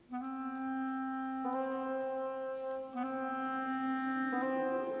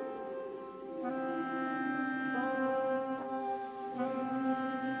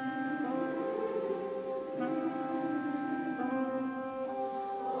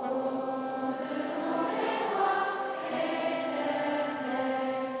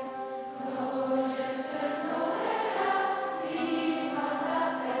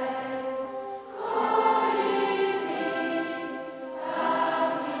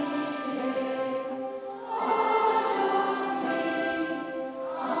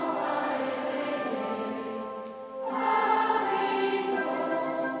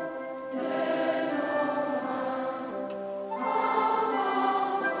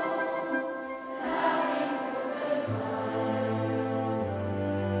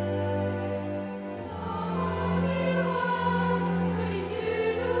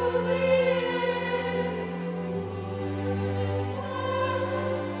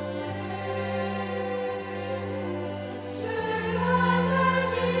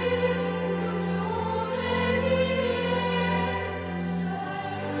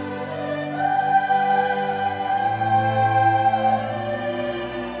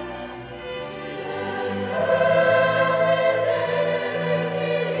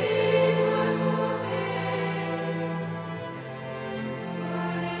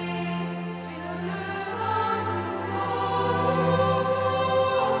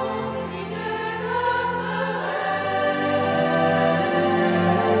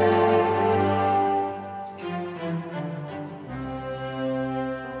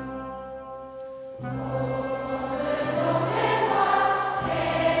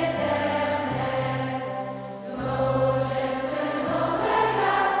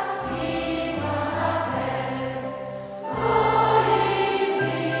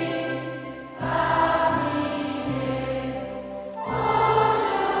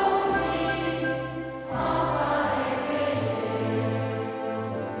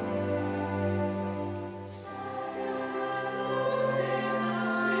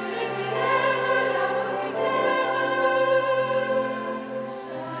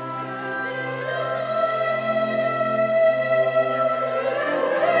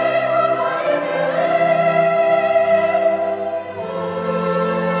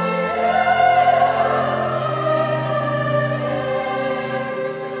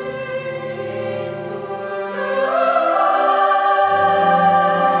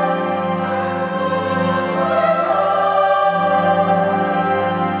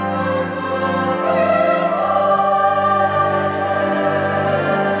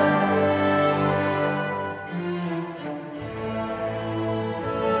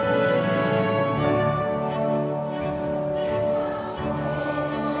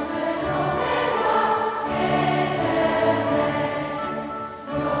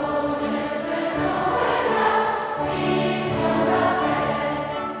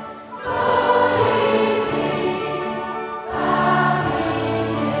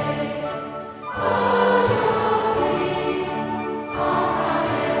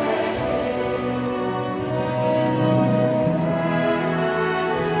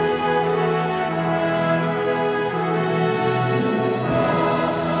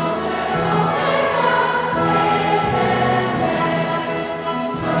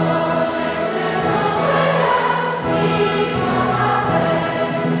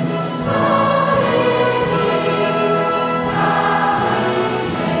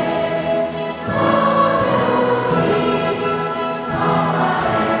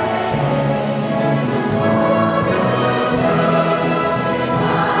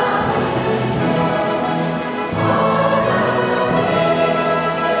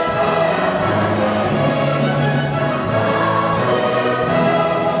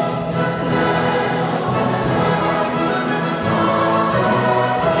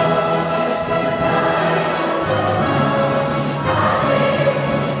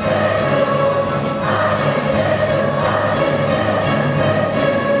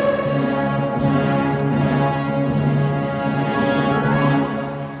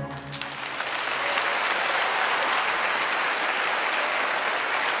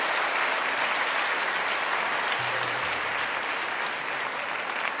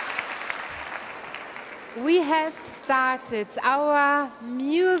 We have started our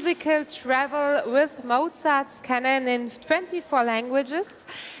music musical travel with Mozart's canon in 24 languages.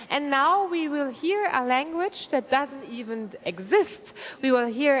 And now we will hear a language that doesn't even exist. We will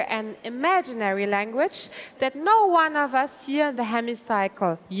hear an imaginary language that no one of us here in the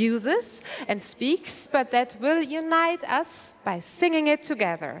hemicycle uses and speaks, but that will unite us by singing it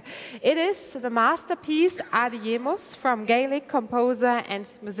together. It is the masterpiece Adiemus from Gaelic composer and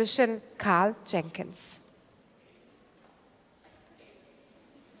musician Carl Jenkins.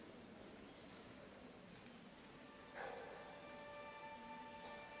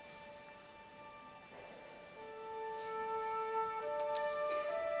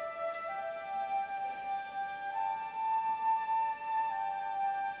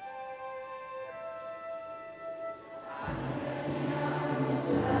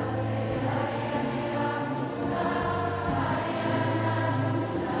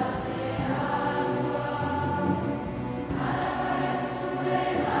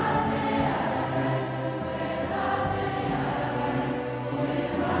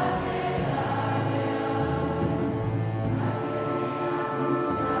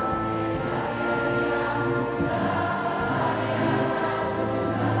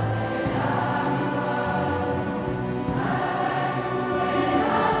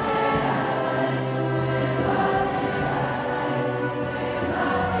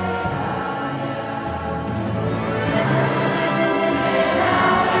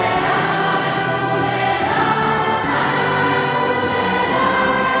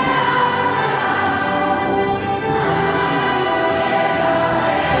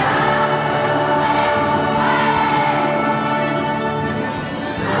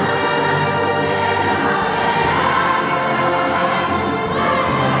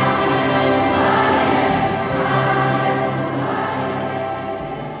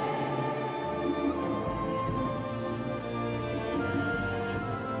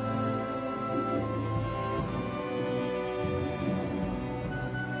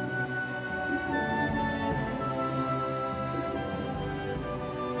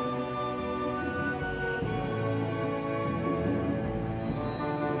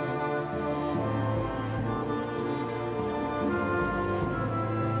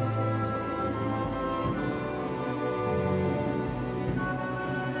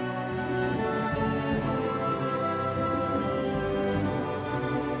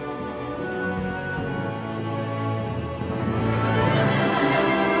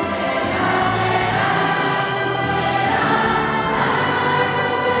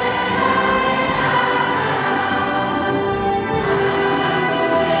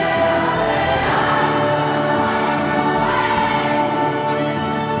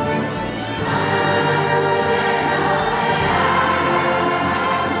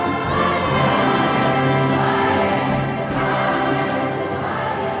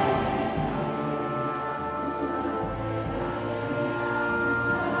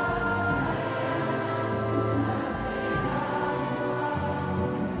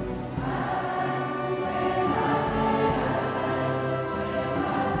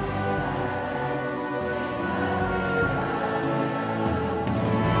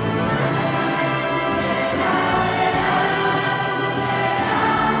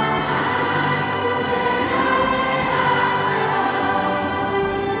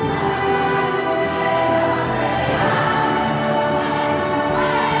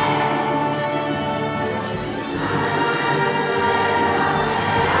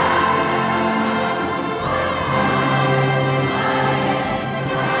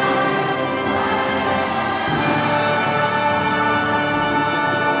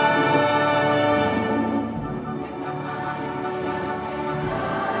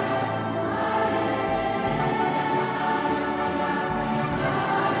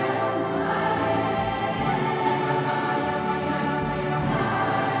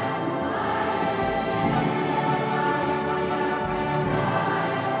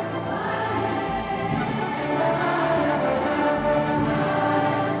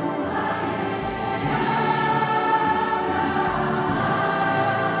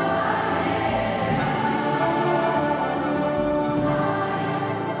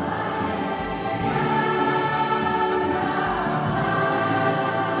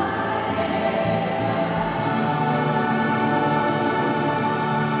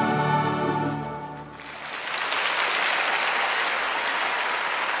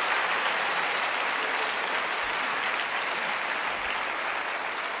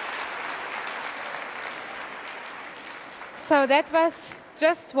 So that was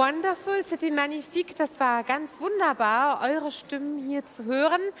just wonderful, c'était magnifique, das war ganz wunderbar, eure Stimmen hier zu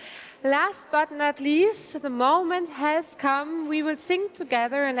hören. Last but not least, the moment has come. We will sing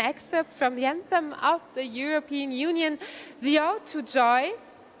together an excerpt from the anthem of the European Union, the Ode to Joy.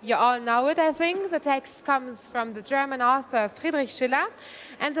 You all know it, I think. The text comes from the German author Friedrich Schiller,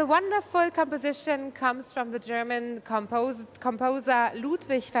 and the wonderful composition comes from the German composer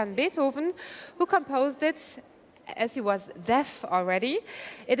Ludwig van Beethoven, who composed it as he was deaf already.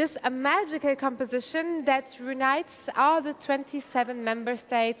 It is a magical composition that reunites all the 27 member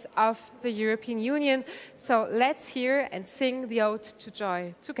states of the European Union. So let's hear and sing the Ode to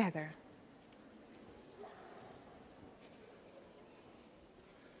Joy together.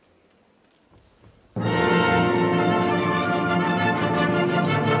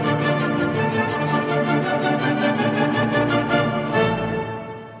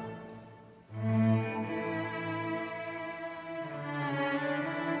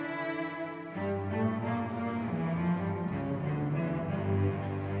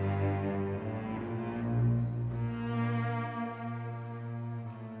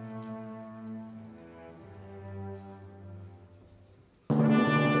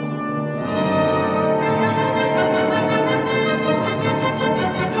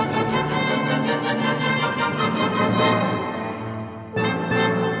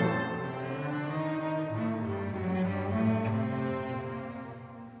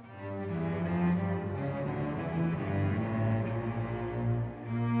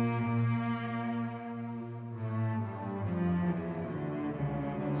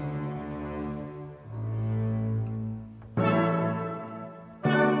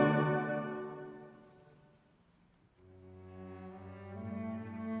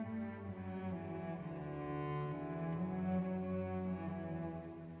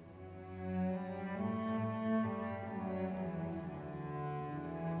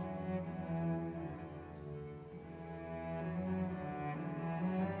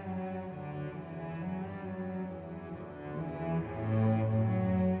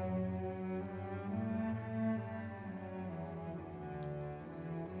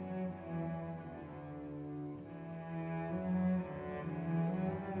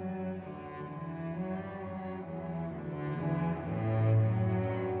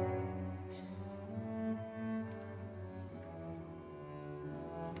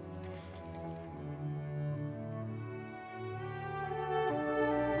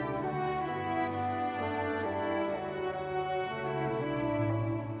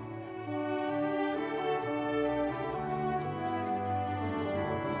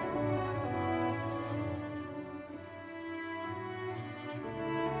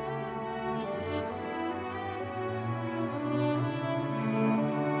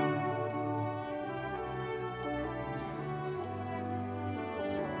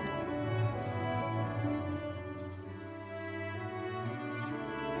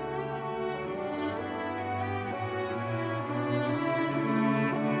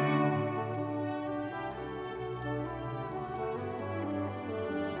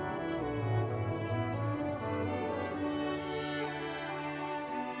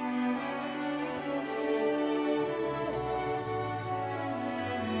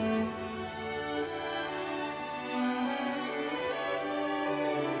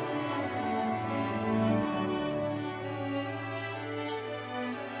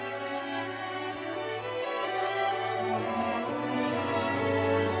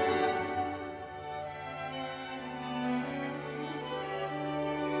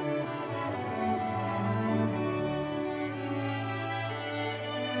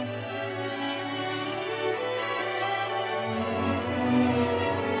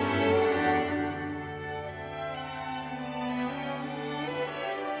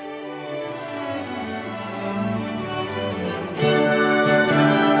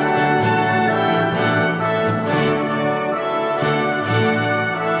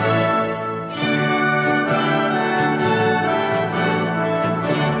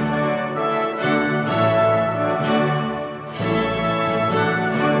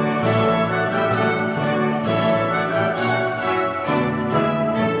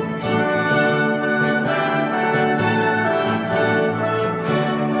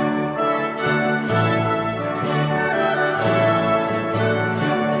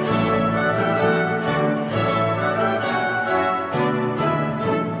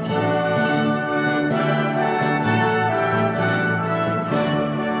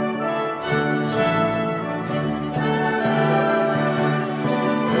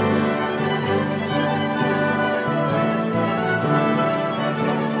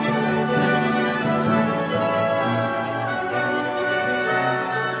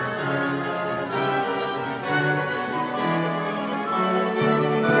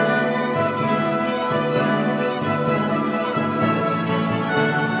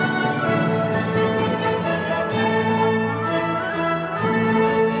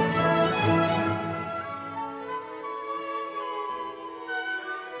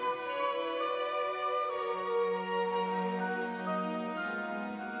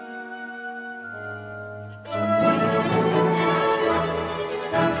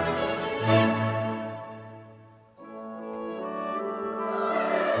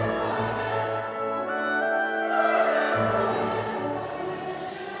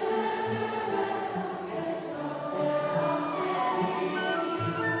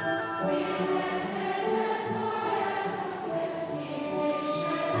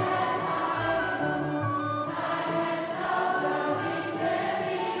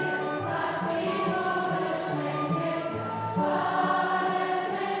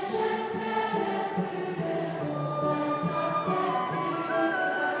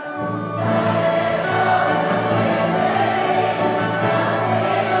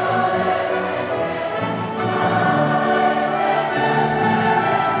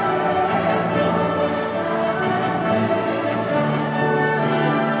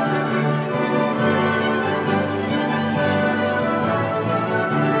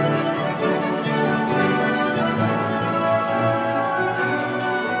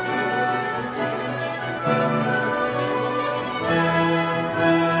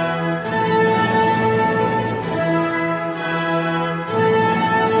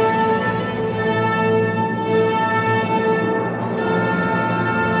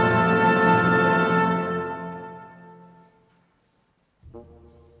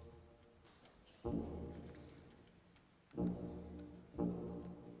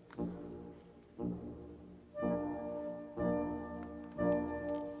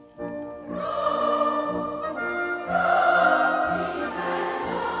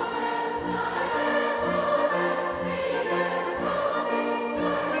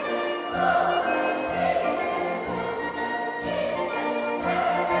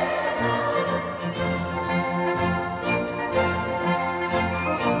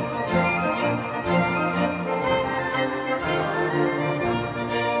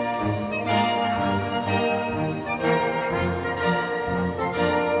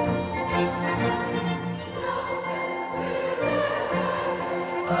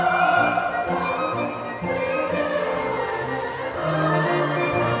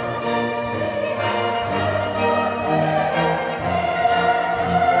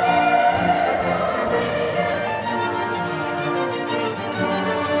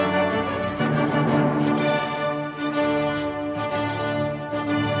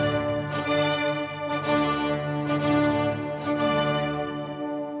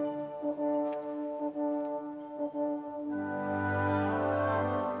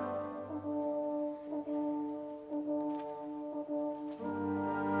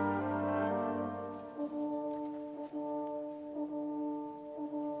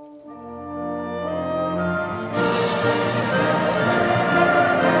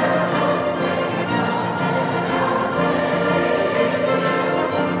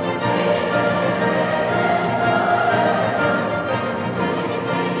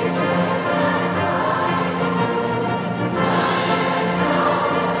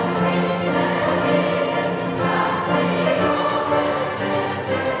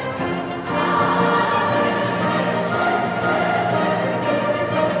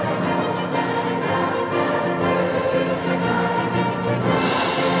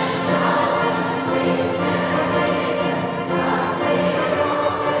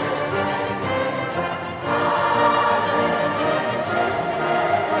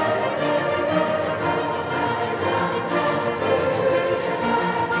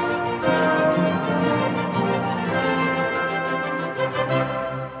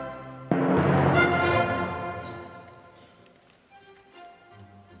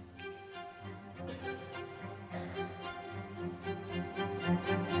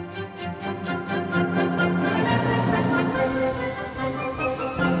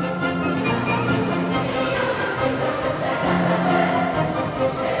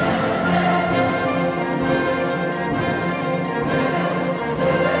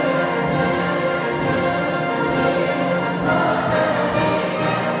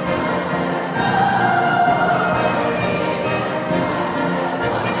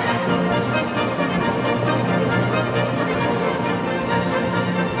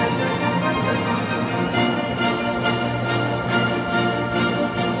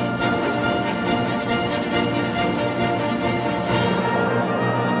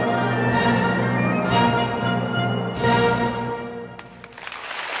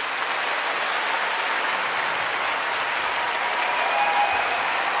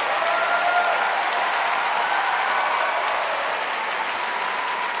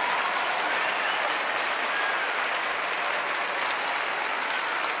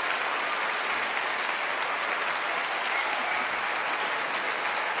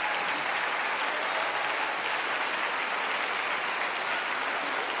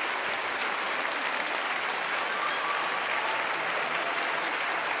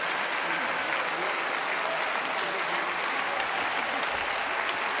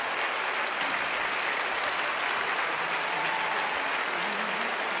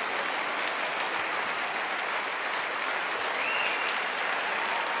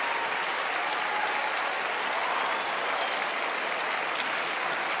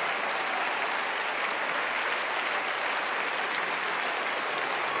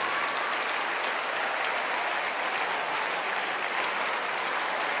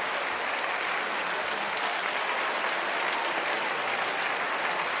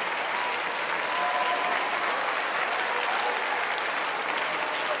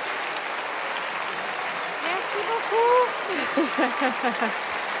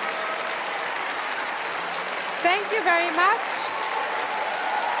 Thank you very much.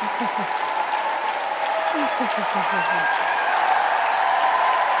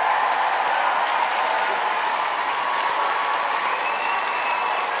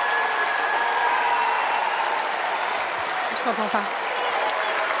 Je t'entends pas.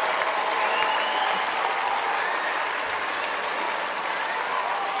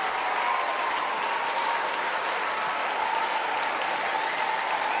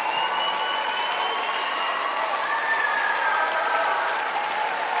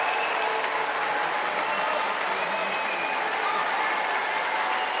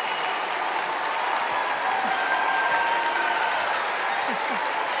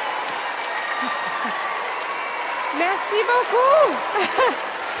 Merci beaucoup.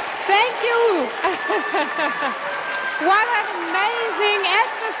 Thank you. What an amazing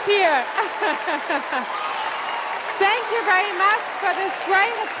atmosphere. Thank you very much for this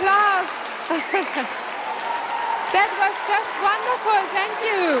great applause. That was just wonderful. Thank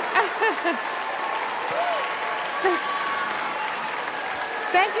you.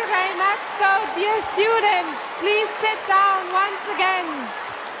 Thank you very much. So, dear students, please sit down once again.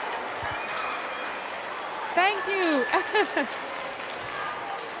 Thank you.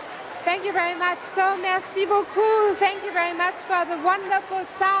 Thank you very much. So, merci beaucoup. Thank you very much for the wonderful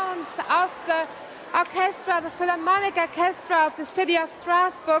sounds of the orchestra, the Philharmonic Orchestra of the city of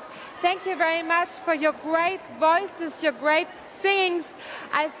Strasbourg. Thank you very much for your great voices, your great singings.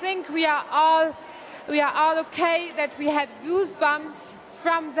 I think we are all okay, that we had goosebumps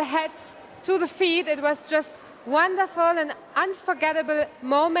from the head to the feet. It was just wonderful and unforgettable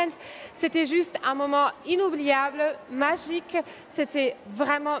moment. C'était juste un moment inoubliable, magique. C'était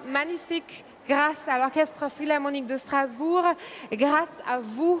vraiment magnifique grâce à l'Orchestre Philharmonique de Strasbourg, grâce à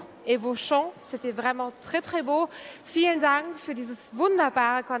vous et vos chants. C'était vraiment très, très beau. Vielen Dank für dieses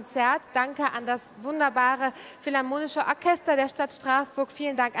wunderbare Konzert. Danke an das wunderbare Philharmonische Orchester der Stadt Straßburg.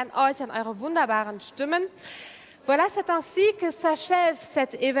 Vielen Dank an euch, an eure wunderbaren Stimmen. Voilà, c'est ainsi que s'achève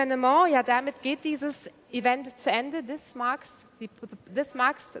cet événement. Ja, damit geht dieses Event zu Ende. This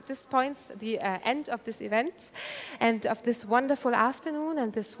points the end of this event and of this wonderful afternoon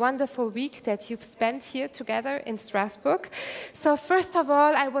and this wonderful week that you've spent here together in Strasbourg. So first of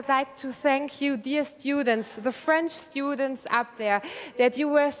all, I would like to thank you, dear students, the French students up there, that you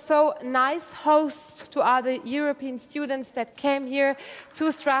were so nice hosts to all the European students that came here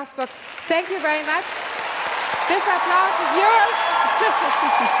to Strasbourg. Thank you very much. This applause is yours.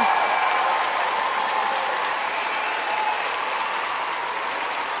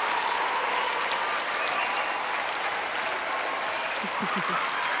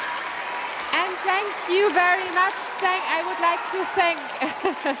 And thank you very much. I would like to thank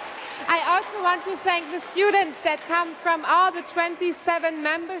I also want to thank the students that come from all the 27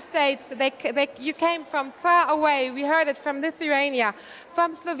 member states. You came from far away. We heard it from Lithuania,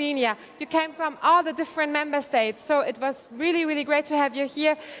 from Slovenia. You came from all the different member states. So it was really, really great to have you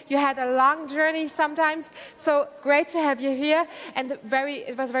here. You had a long journey sometimes. So great to have you here. And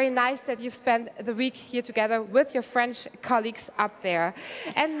it was very nice that you've spent the week here together with your French colleagues up there.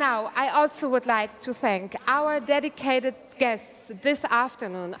 And now I also would like to thank our dedicated guests this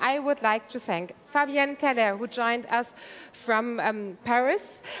afternoon. I would like to thank Fabienne Keller, who joined us from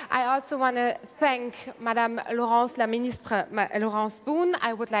Paris. I also want to thank Madame Laurence, la Ministre Laurence Boone.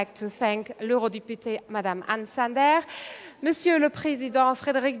 I would like to thank l'Eurodéputée Madame Anne Sander, Monsieur le Président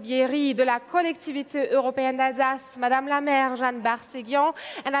Frédéric Bierry de la Collectivité Européenne d'Alsace, Madame la Maire Jeanne Barseguian,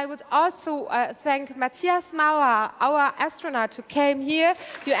 and I would also thank Matthias Mauer, our astronaut who came here.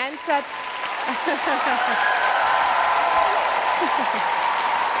 You answered.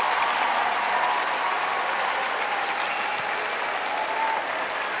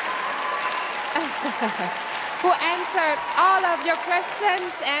 Who answered all of your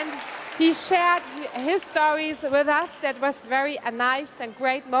questions, and he shared his stories with us. That was a nice and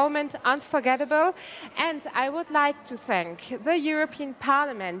great moment, unforgettable. And I would like to thank the European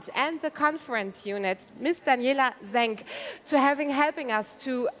Parliament and the conference unit, Ms. Daniela Zenk, helping us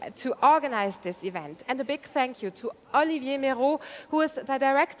to organize this event. And a big thank you to Olivier Méraud, who is the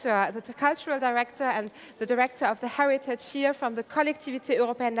director, the cultural director and the director of the heritage here from the Collectivité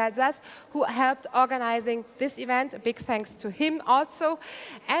Européenne d'Alsace, who helped organizing this event. A big thanks to him also.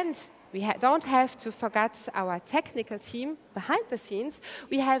 And we don't have to forget our technical team behind the scenes.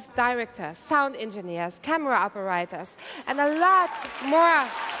 We have directors, sound engineers, camera operators, and a lot more.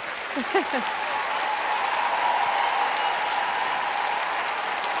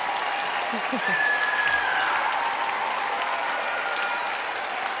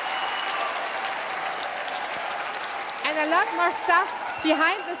 And a lot more stuff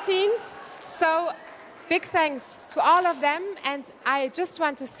behind the scenes. So big thanks to all of them. And I just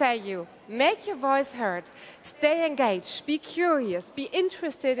want to say you, make your voice heard, stay engaged, be curious, be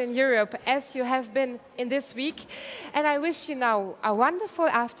interested in Europe as you have been in this week. And I wish you now a wonderful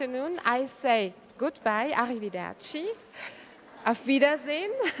afternoon. I say goodbye, arrivederci, auf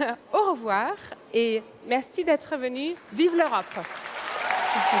Wiedersehen, au revoir et merci d'être venu. Vive l'Europe!